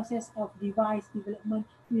the process of device development,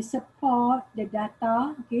 you support the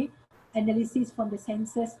data, okay, analysis from the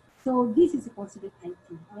sensors. So this is considered IT.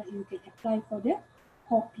 All right, you can apply for the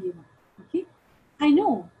copyright. Okay, I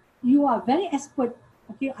know you are very expert.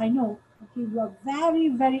 Okay, I know. Okay, you are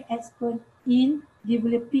very expert in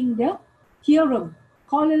developing the theorem,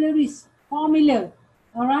 corollaries, formula.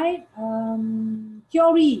 All right,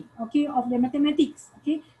 theory. Okay, of the mathematics.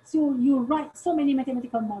 Okay, so you write so many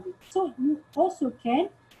mathematical models. So you also can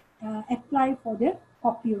apply for the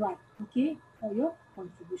copyright. Okay, for your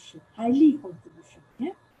contribution, highly contribution.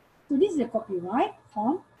 Yeah. So this is a copyright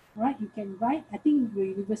form, right? You can write. I think your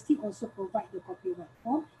university also provide the copyright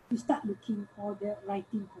form. You start looking for the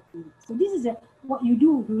writing copyright. So this is what you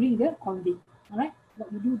do during the convict, all right?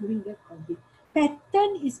 What you do during the convict.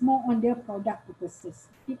 Patent is more on the product purposes.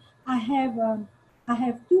 Okay? I have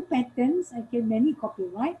 2 patents. I can many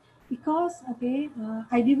copyright because okay,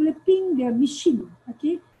 I developing the machine.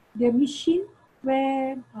 Okay, the machine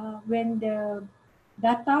where when the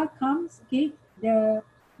data comes, okay, the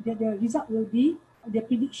the result will be, the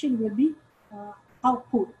prediction will be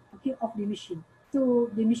output, okay, of the machine. So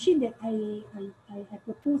the machine that I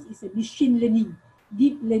propose is a machine learning,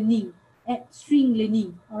 deep learning, string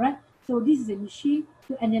learning. All right. So this is a machine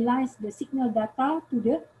to analyze the signal data to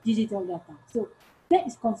the digital data. So that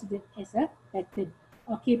is considered as a pattern.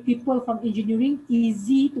 Okay, people from engineering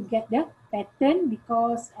easy to get the pattern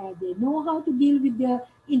because they know how to deal with the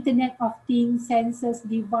Internet of Things, sensors,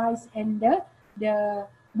 device, and the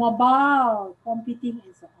mobile computing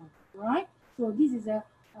and so on. Right. So this is a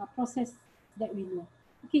process that we know.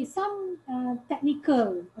 Okay, some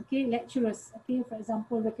technical, okay, lecturers, okay, for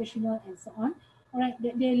example, vocational and so on. All right,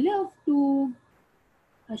 they love to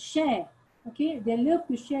share, okay, they love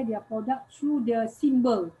to share their product through the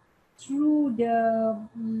symbol, through the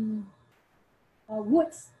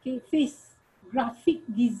words, okay, face, graphic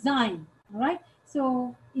design, all right.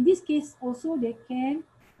 So in this case also they can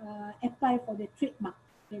apply for the trademark,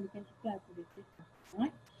 okay, they can apply for the trademark, all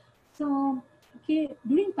right. So, okay,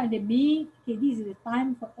 during pandemic, okay, this is the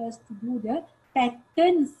time for us to do the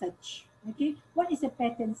pattern search. Okay, what is a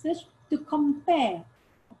pattern search? To compare,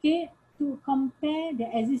 okay, to compare the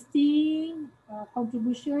existing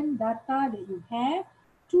contribution data that you have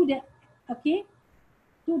to the, okay,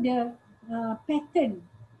 to the pattern,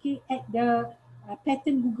 okay, at the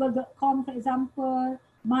pattern.google.com, for example,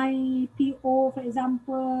 myPO, for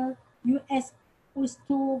example, US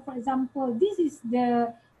Posto, for example. This is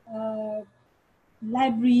the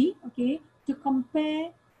library, okay, to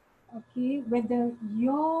compare, okay, whether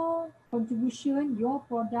your contribution, your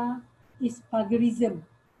product is plagiarism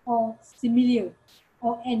or similar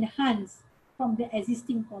or enhanced from the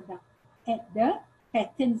existing product at the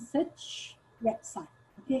pattern search website,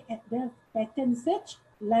 okay, at the pattern search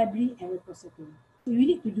library and repository. So you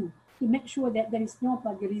need to do to make sure that there is no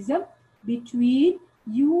plagiarism between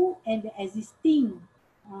you and the existing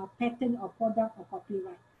patent or product or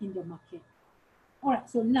copyright in the market. All right,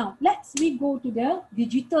 so now let's go to the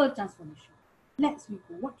digital transformation. Let's go.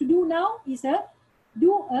 What to do now is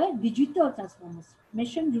do a digital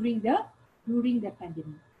transformation during the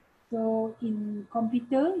pandemic. So in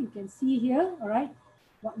computer, you can see here, all right,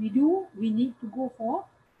 what we do, we need to go for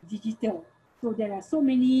digital. So there are so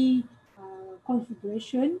many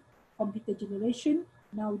configuration, computer generation.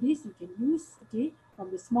 Nowadays, you can use, okay,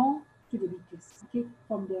 from the small to the biggest, okay,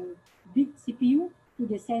 from the big CPU to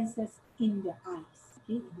the sensors in the eyes,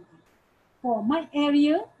 okay, in the eye. For my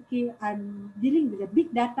area, okay, I'm dealing with the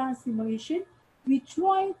big data simulation. We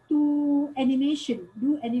try to do animation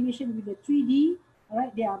with the 3D, all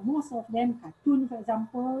right. There are most of them cartoon, for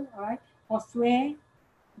example, all right, courseware,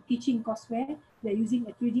 teaching courseware, they're using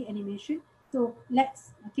a 3D animation. So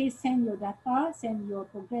let's, okay, send your data, send your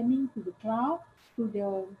programming to the cloud, to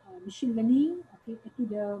the machine learning, okay, to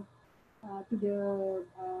the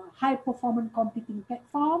high performance computing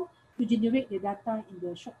platform to generate the data in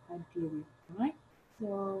the short time period, right?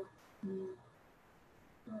 So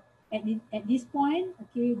at this point,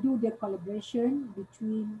 okay, do the collaboration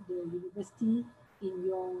between the university in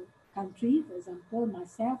your country. For example,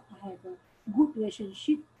 myself, I have a good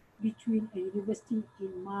relationship between a university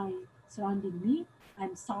in my surrounding me.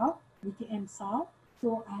 I'm South, UTM South.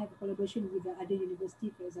 So I have a collaboration with the other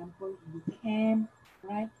university, for example, UTM,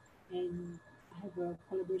 right? And I have a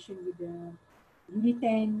collaboration with the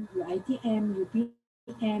UNITEN, UITM,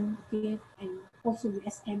 UPM, okay, and also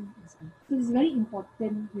USM. So it's very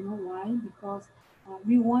important, you know why? Because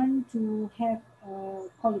we want to have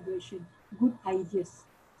collaboration, good ideas,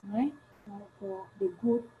 right? For the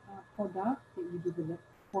good product that we develop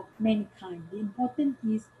for mankind. The important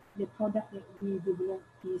is the product that we develop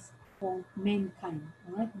is for mankind,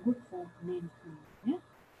 all right? Good for mankind. Yeah.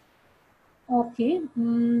 Okay.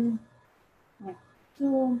 Right.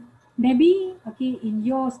 So maybe, okay, in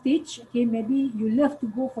your stage, okay, maybe you love to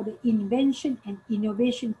go for the invention and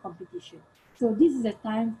innovation competition. So this is a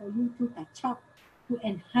time for you to touch up, to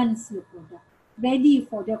enhance your product, ready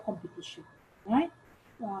for the competition, right?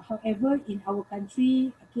 However, in our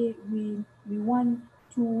country, okay, we want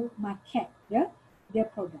to market the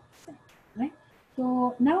product, right?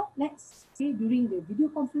 So now let's say during the video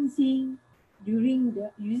conferencing, during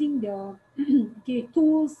the using the okay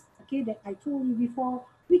tools, okay, that I told you before,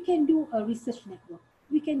 we can do a research network.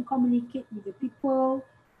 We can communicate with the people,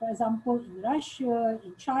 for example, in Russia,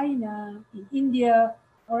 in China, in India,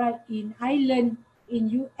 all right, in Ireland, in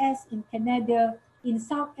US, in Canada, in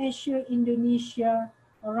South Asia, Indonesia,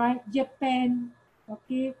 all right, Japan,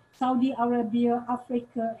 okay, Saudi Arabia,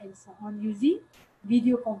 Africa, and so on, using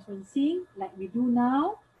video conferencing like we do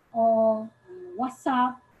now, or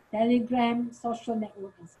WhatsApp, Telegram, social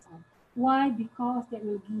network, and so on. Why? Because that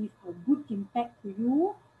will give a good impact to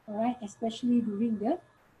you all right, especially during the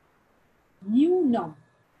new norm,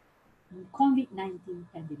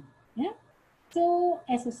 COVID-19 pandemic. Yeah. So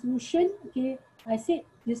as a solution, okay, I said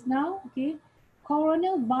just now, okay,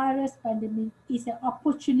 coronavirus pandemic is an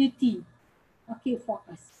opportunity, okay, for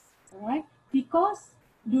us, all right, because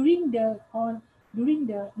during the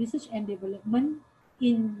research and development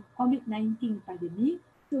in COVID-19 pandemic,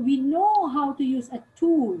 so we know how to use a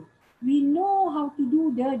tool, we know how to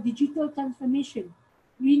do the digital transformation,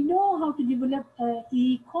 we know how to develop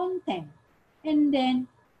e-content, and then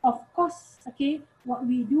of course, okay, what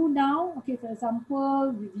we do now, okay, for example,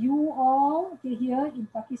 with you all, okay, here in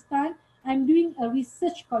Pakistan, I'm doing a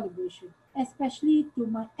research collaboration, especially to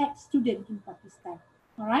my ex-student in Pakistan,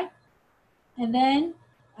 all right? And then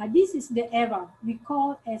this is the era we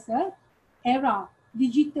call as a era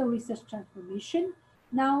digital research transformation.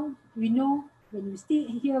 Now we know when we stay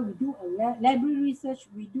here, we do a library research,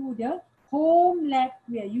 we do the home lab,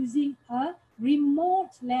 we are using a remote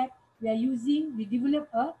lab, we develop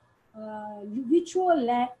a virtual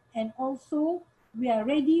lab, and also we are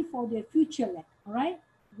ready for the future lab, all right?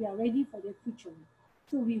 We are ready for the future lab.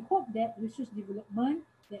 So we hope that research development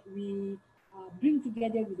that we bring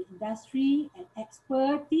together with the industry and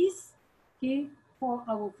expertise, okay, for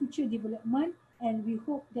our future development, and we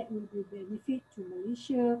hope that will be benefit to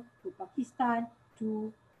Malaysia, to Pakistan,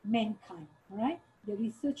 to mankind. All right, the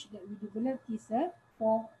research that we develop is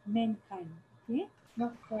for mankind, okay,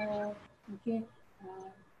 not for okay.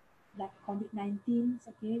 Like COVID-19,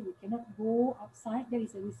 okay, we cannot go outside. There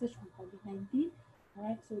is a research on COVID-19, all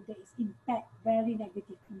right, so there is impact, very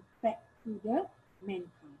negative impact to the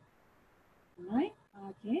mankind. Right?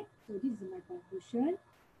 Okay, so this is my conclusion.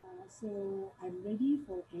 So I'm ready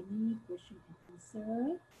for any question and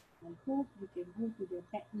answer. I hope you can go to the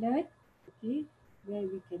Padlet, okay, where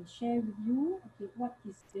we can share with you, okay, what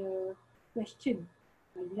is the question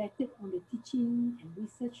related on the teaching and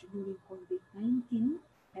research during COVID-19